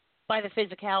by the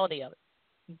physicality of it,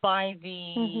 by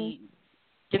the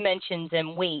dimensions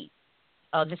and weight,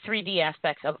 the 3D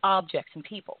aspects of objects and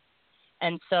people.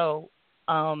 And so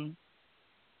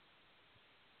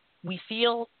we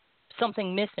feel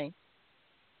something missing.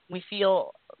 We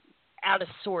feel out of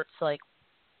sorts, like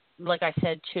I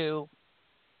said to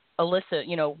Alyssa,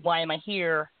 you know, why am I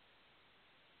here?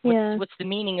 What's the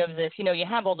meaning of this? You know, you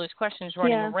have all those questions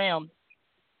running around.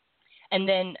 And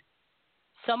then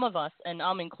some of us, and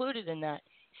I'm included in that,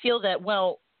 feel that,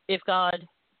 well, if God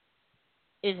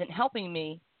isn't helping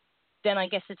me, then I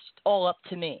guess it's all up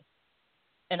to me.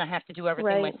 And I have to do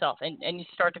everything myself. And you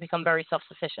start to become very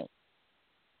self-sufficient.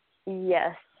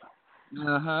 Yes.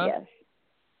 Uh-huh.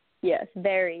 Yes,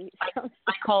 very.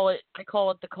 I call it the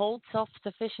cold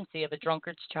self-sufficiency of a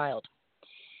drunkard's child.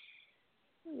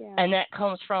 Yeah. And that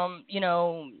comes from, you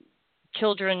know,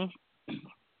 children,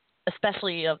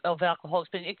 especially of alcoholics,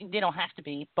 but they don't have to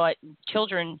be, but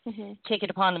children take it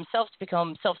upon themselves to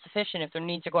become self-sufficient if their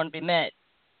needs are going to be met.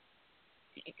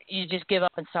 You just give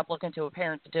up and stop looking to a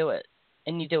parent to do it,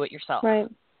 and you do it yourself. Right.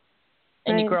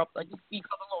 And you grow up a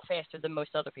little faster than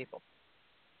most other people.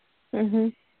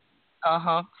 Mhm.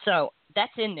 So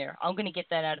that's in there. I'm going to get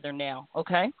that out of there now.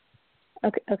 Okay.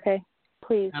 Okay.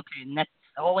 Please. Okay, and that's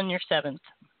all in your 7th.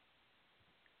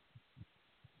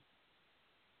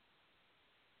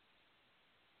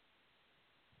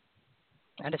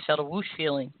 I just felt a whoosh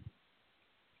feeling.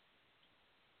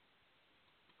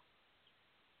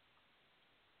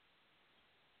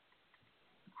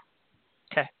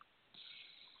 Okay.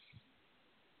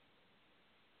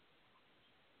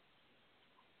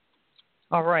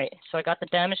 All right. So I got the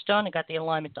damage done. I got the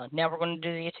alignment done. Now we're going to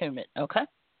do the attunement. Okay?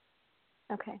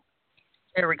 Okay.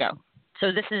 Here we go.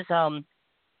 So this is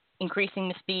increasing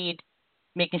the speed,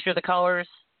 making sure the colors,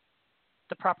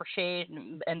 the proper shade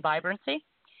and vibrancy,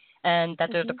 and that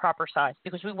they're the proper size,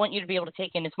 because we want you to be able to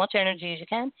take in as much energy as you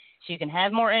can so you can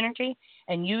have more energy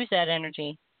and use that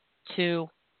energy to,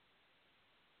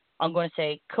 I'm going to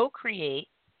say, co-create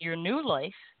your new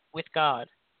life with God.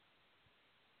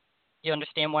 You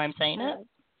understand why I'm saying it?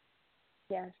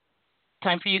 Yes.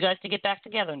 Time for you guys to get back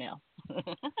together now.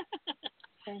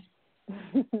 Okay.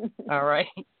 All right.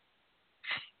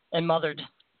 And Mother,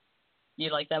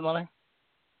 you like that, Mother?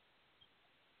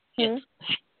 Yes.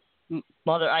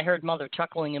 Mother, I heard Mother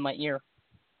chuckling in my ear.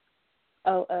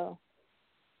 Oh.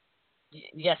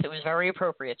 Yes, it was very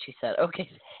appropriate, she said. Okay.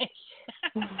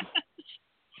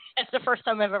 That's the first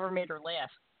time I've ever made her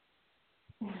laugh.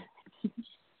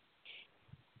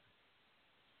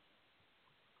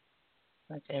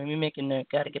 Okay, let me make a note.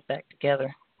 Got to get back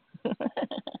together.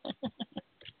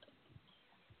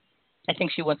 I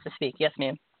think she wants to speak. Yes,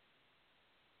 ma'am.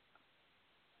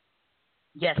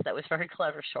 Yes, that was very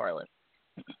clever, Charlotte.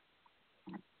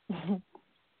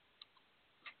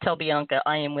 Tell Bianca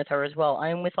I am with her as well. I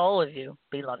am with all of you,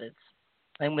 beloveds.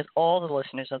 I am with all the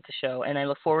listeners of the show, and I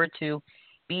look forward to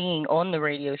being on the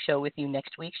radio show with you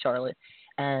next week, Charlotte,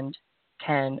 and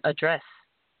can address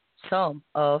some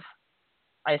of,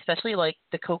 I especially like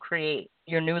the co-create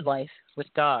your new life with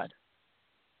God.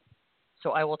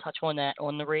 So I will touch on that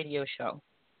on the radio show.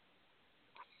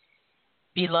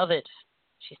 Beloved,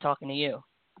 she's talking to you.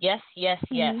 Yes, yes,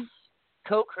 yes.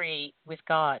 Co-create with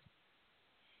God.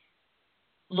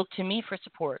 Look to me for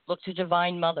support. Look to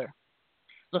Divine Mother.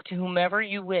 Look to whomever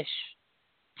you wish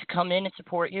to come in and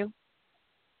support you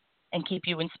and keep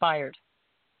you inspired.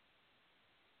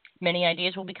 Many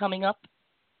ideas will be coming up.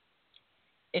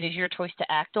 It is your choice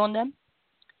to act on them,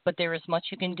 but there is much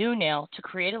you can do now to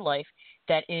create a life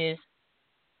that is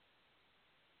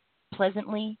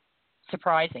pleasantly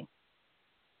surprising.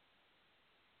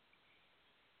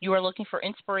 You are looking for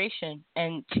inspiration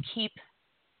and to keep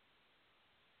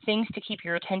things to keep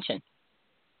your attention.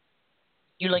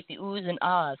 You like the oohs and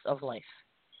ahs of life.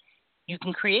 You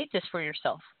can create this for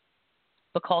yourself,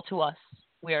 but call to us.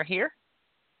 We are here.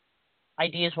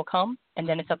 Ideas will come, and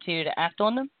then it's up to you to act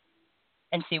on them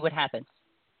and see what happens.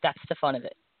 That's the fun of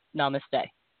it. Namaste.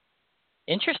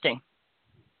 Interesting.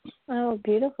 Oh,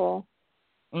 beautiful.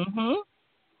 All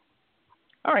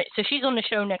right, so she's on the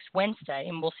show next Wednesday,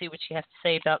 and we'll see what she has to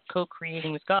say about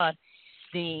co-creating with God.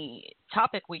 The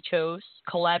topic we chose,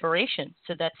 collaboration,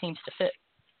 so that seems to fit.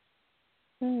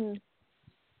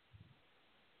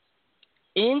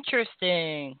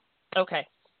 Interesting. Okay.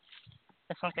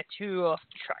 Let's not get too off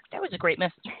track. That was a great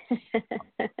message.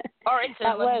 All right, so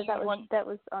that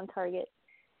was on target.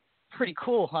 Pretty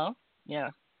cool, huh?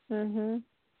 Yeah. Yeah,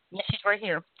 she's right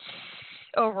here.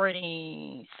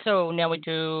 Alrighty. So now we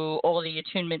do all the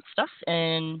attunement stuff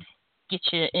and get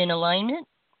you in alignment.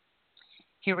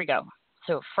 Here we go.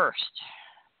 So first,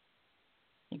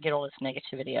 you get all this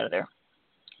negativity out of there.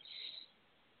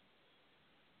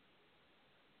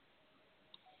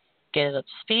 Get it up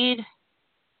to speed.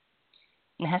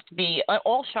 And it has to be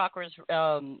all chakras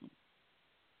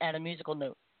at a musical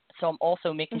note. So I'm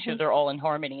also making sure they're all in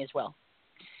harmony as well.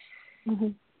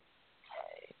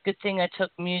 Good thing I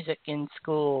took music in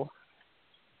school.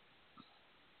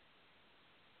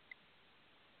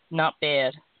 Not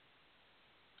bad.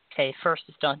 Okay, first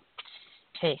is done.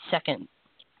 Okay, second.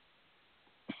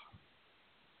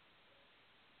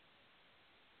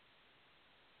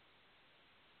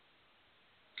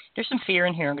 There's some fear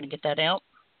in here. I'm going to get that out.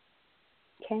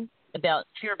 Okay.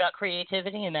 Fear about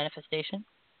creativity and manifestation.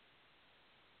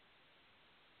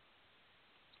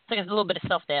 It's like a little bit of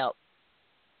self-doubt.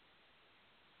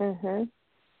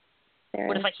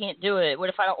 What if I can't do it? What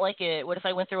if I don't like it? What if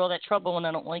I went through all that trouble and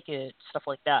I don't like it? Stuff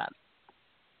like that.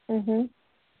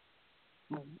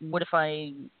 What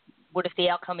if the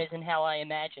outcome isn't how I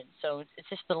imagined? So it's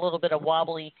just a little bit of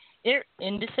wobbly.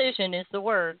 Indecision is the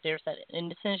word. There's that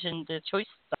indecision, the choice.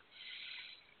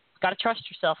 Got to trust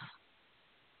yourself.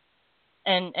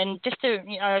 And just to,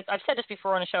 I've said this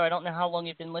before on the show. I don't know how long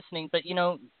you've been listening, but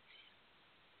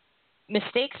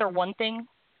mistakes are one thing.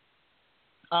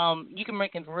 You can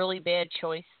make a really bad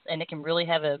choice, and it can really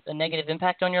have a negative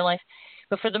impact on your life.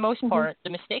 But for the most part, the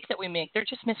mistakes that we make, they're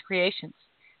just miscreations.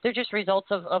 They're just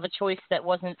results of a choice that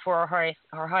wasn't for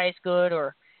our highest good,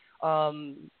 or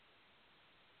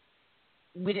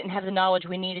we didn't have the knowledge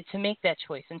we needed to make that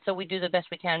choice. And so we do the best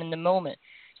we can in the moment.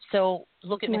 So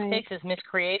look at mistakes as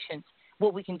miscreations.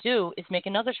 What we can do is make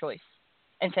another choice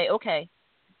and say, okay,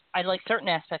 I like certain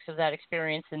aspects of that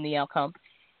experience and the outcome,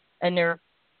 and there are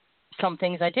some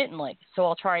things I didn't like. So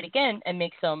I'll try it again and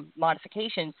make some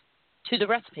modifications to the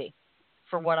recipe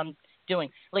for what I'm doing.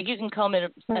 Like you can come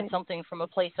at something from a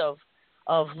place of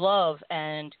love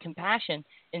and compassion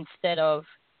instead of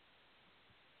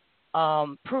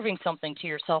proving something to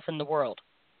yourself in the world.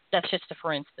 That's just a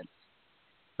for instance.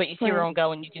 But you see where I'm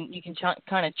going. You can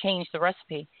kind of change the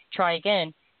recipe, try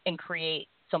again, and create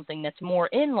something that's more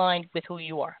in line with who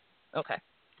you are. Okay.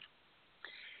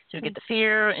 So we get the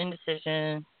fear,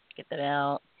 indecision, get that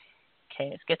out. Okay,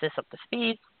 let's get this up to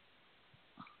speed.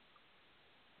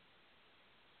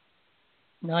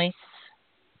 Nice.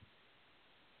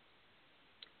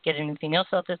 Get anything else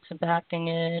out that's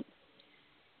impacting it.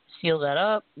 Seal that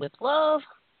up with love.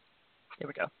 There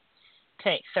we go.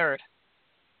 Okay, third.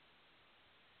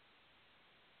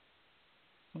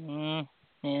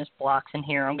 There's blocks in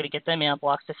here. I'm going to get them out.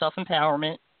 Blocks to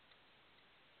self-empowerment.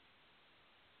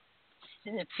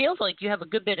 And it feels like you have a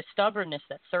good bit of stubbornness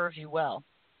that serves you well.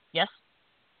 Yes?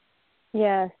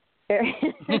 Yes.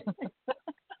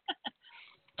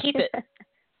 Keep it.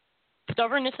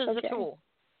 Stubbornness is the tool.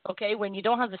 Okay? When you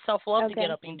don't have the self-love to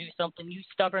get up and do something, use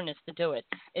stubbornness to do it.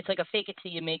 It's like a fake it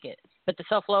till you make it. But the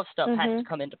self-love stuff has to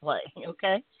come into play.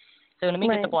 Okay? So let me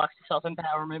get the blocks to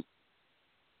self-empowerment.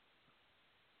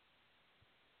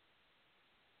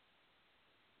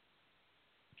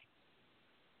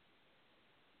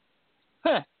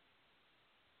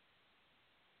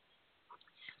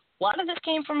 A lot of this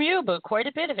came from you, but quite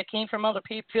a bit of it came from other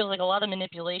people. Feels like a lot of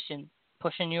manipulation,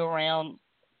 pushing you around.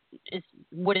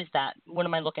 What is that? What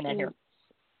am I looking at here?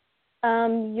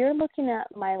 You're looking at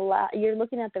you're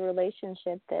looking at the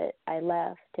relationship that I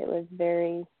left. It was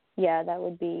very, that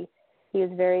would be. He was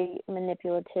very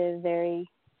manipulative, very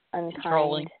unkind.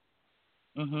 Controlling.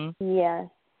 Mhm. Yes.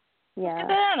 Yeah. Get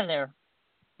that out of there.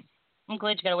 I'm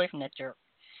glad you got away from that jerk.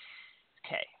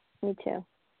 Okay. Me too.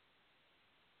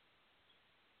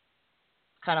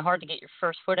 Kind of hard to get your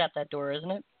first foot out that door,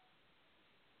 isn't it?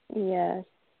 Yes.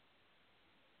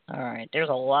 All right. There's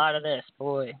a lot of this,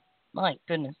 boy. My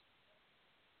goodness.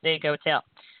 There you go. It's out.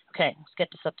 Okay. Let's get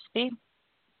this up to speed.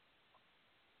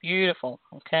 Beautiful.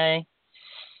 Okay.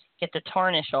 Get the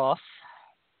tarnish off.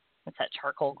 That's that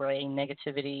charcoal gray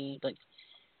negativity. Like,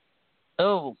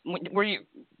 oh, were you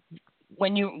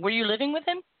living with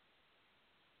him?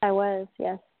 I was.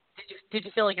 Yes. Did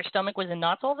you feel like your stomach was in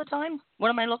knots all the time? What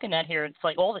am I looking at here? It's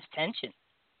like all this tension.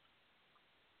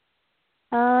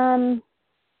 Stomach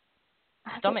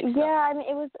stuff. Yeah, I mean,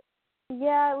 it was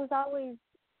always,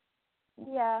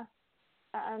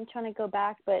 I'm trying to go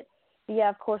back, but yeah,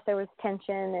 of course there was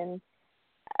tension, and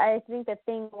I think the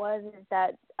thing is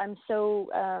that I'm so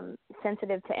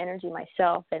sensitive to energy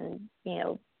myself, and,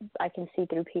 I can see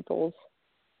through people's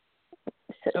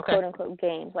quote unquote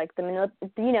games, like the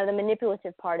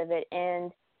manipulative part of it,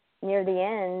 and near the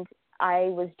end I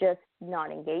was just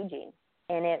not engaging,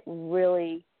 and it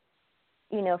really,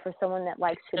 for someone that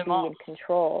likes to be in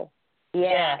control,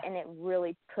 and it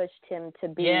really pushed him to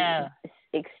be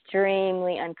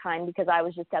extremely unkind, because I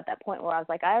was just at that point where I was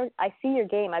like, I see your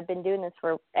game. I've been doing this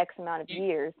for X amount of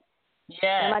years.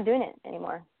 Yeah. I'm not doing it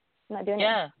anymore. I'm not doing it.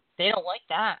 Yeah, they don't like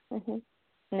that. Mm-hmm.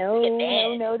 No, they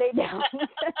don't. No, they don't.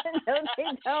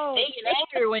 They get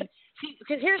angry when,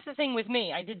 because here's the thing with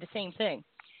me. I did the same thing.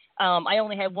 I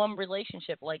only had one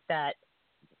relationship like that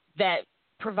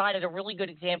provided a really good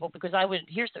example, because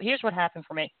here's what happened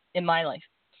for me in my life.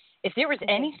 If there was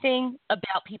anything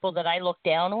about people that I looked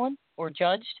down on or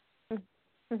judged,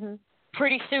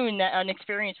 pretty soon an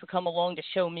experience would come along to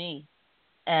show me,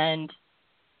 and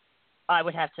I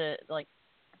would have to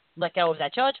let go of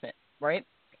that judgment, right?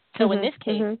 So in this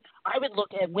case, I would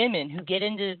look at women who get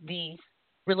into these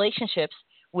relationships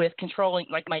with controlling,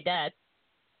 like my dad,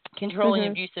 controlling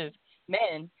abusive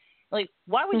men. Like,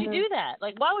 why would you do that?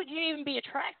 Like, why would you even be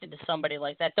attracted to somebody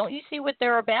like that? Don't you see what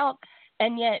they're about?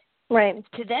 And yet,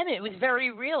 to them, it was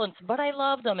very real. But I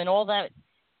love them and all that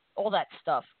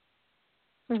stuff.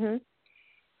 I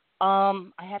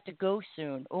have to go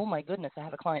soon. Oh my goodness, I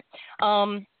have a client.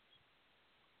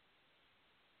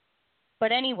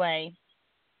 But anyway,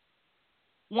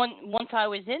 once I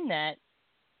was in that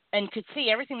and could see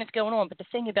everything that's going on, but the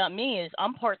thing about me is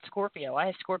I'm part Scorpio. I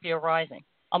have Scorpio rising.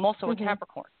 I'm also a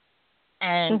Capricorn.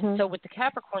 And so with the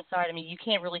Capricorn side of me, you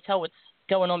can't really tell what's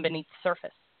going on beneath the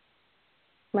surface.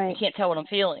 Right. You can't tell what I'm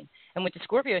feeling. And with the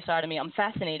Scorpio side of me, I'm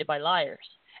fascinated by liars.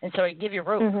 And so I give you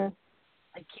rope.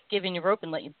 I keep giving you rope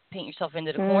and let you paint yourself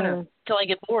into the corner until I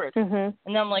get bored. And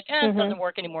then I'm like, it doesn't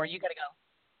work anymore. You got to go.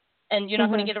 And you're not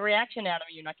going to get a reaction out of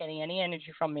me. You're not getting any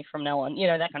energy from me from now on.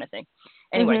 That kind of thing.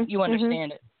 Anyway, you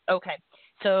understand it. Okay.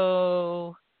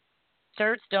 So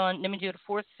third's done. Let me do the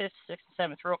fourth, fifth, sixth, and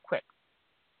seventh real quick.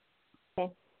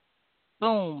 Okay.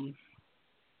 Boom.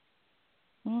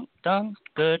 Done.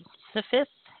 Good. It's the fifth.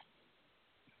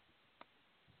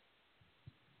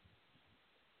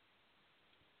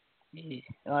 A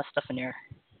lot of stuff in there.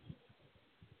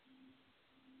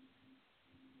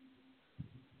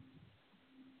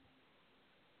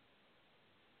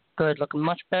 Good. Looking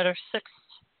much better. Sixth.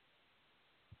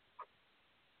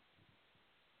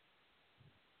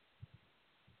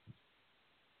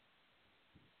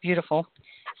 Beautiful.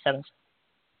 Seventh.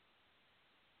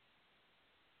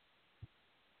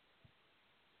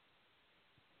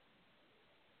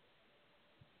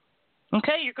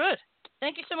 Okay, you're good.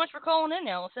 Thank you so much for calling in,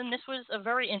 Allison. This was a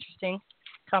very interesting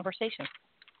conversation.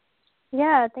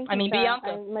 Yeah, thank you. I mean, Bianca.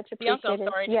 I much appreciate Bianca, I'm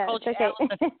sorry. Yeah, I told it's you okay.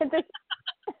 Allison.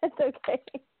 It's okay.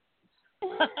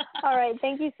 All right.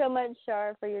 Thank you so much,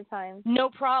 Shar, for your time. No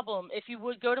problem. If you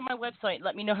would go to my website,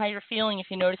 let me know how you're feeling. If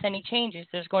you notice any changes,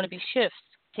 there's going to be shifts.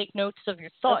 Take notes of your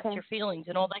thoughts, your feelings,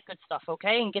 and all that good stuff,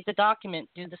 okay? And get the document.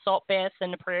 Do the salt baths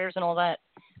and the prayers and all that.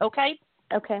 Okay?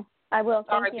 Okay. I will.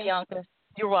 Thank all right, you. Bianca.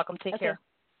 You're welcome. Take care.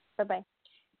 Bye-bye.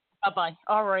 Bye-bye.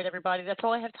 All right, everybody. That's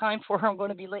all I have time for. I'm going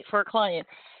to be late for a client.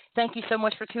 Thank you so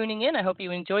much for tuning in. I hope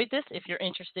you enjoyed this. If you're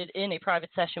interested in a private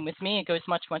session with me, it goes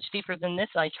much, much deeper than this.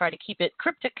 I try to keep it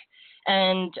cryptic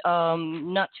and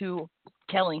not too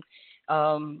telling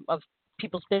of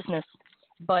people's business.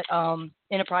 But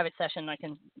in a private session, I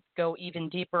can go even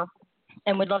deeper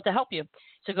and we'd love to help you.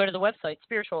 So go to the website,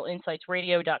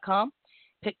 spiritualinsightsradio.com.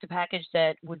 Pick the package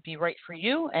that would be right for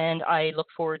you, and I look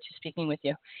forward to speaking with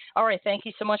you. All right, thank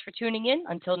you so much for tuning in.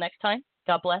 Until next time,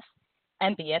 God bless,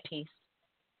 and be at peace.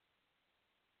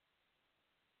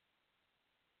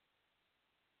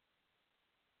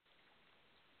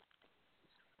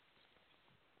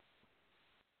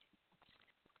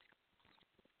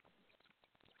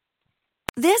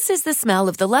 This is the smell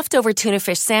of the leftover tuna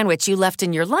fish sandwich you left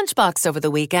in your lunchbox over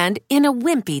the weekend in a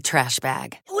wimpy trash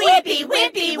bag. Wimpy,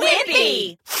 wimpy,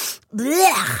 wimpy!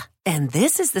 Blech! And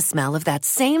this is the smell of that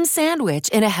same sandwich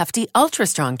in a Hefty Ultra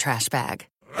Strong trash bag.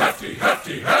 Hefty,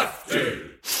 hefty, hefty!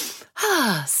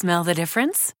 Ah, smell the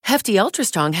difference? Hefty Ultra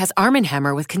Strong has Arm &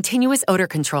 Hammer with continuous odor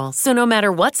control, so no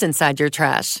matter what's inside your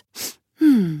trash,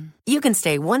 you can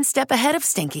stay one step ahead of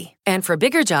stinky. And for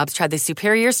bigger jobs, try the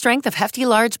superior strength of Hefty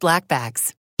Large Black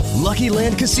Bags. Lucky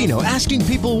Land Casino, asking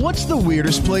people, what's the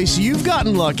weirdest place you've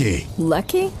gotten lucky?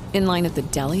 Lucky? In line at the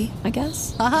deli, I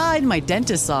guess? Aha, in my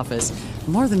dentist's office.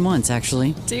 More than once,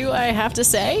 actually. Do I have to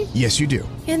say? Yes, you do.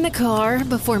 In the car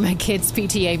before my kids'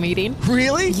 PTA meeting.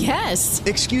 Really? Yes.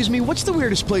 Excuse me, what's the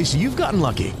weirdest place you've gotten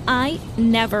lucky? I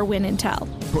never win and tell.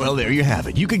 Well, there you have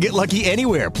it. You can get lucky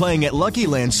anywhere, playing at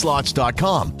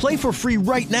LuckyLandSlots.com. Play for free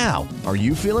right now. Are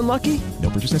you feeling lucky? No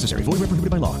purchase necessary. Void where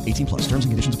prohibited by law. 18+. Terms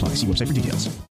and conditions apply. See website for details.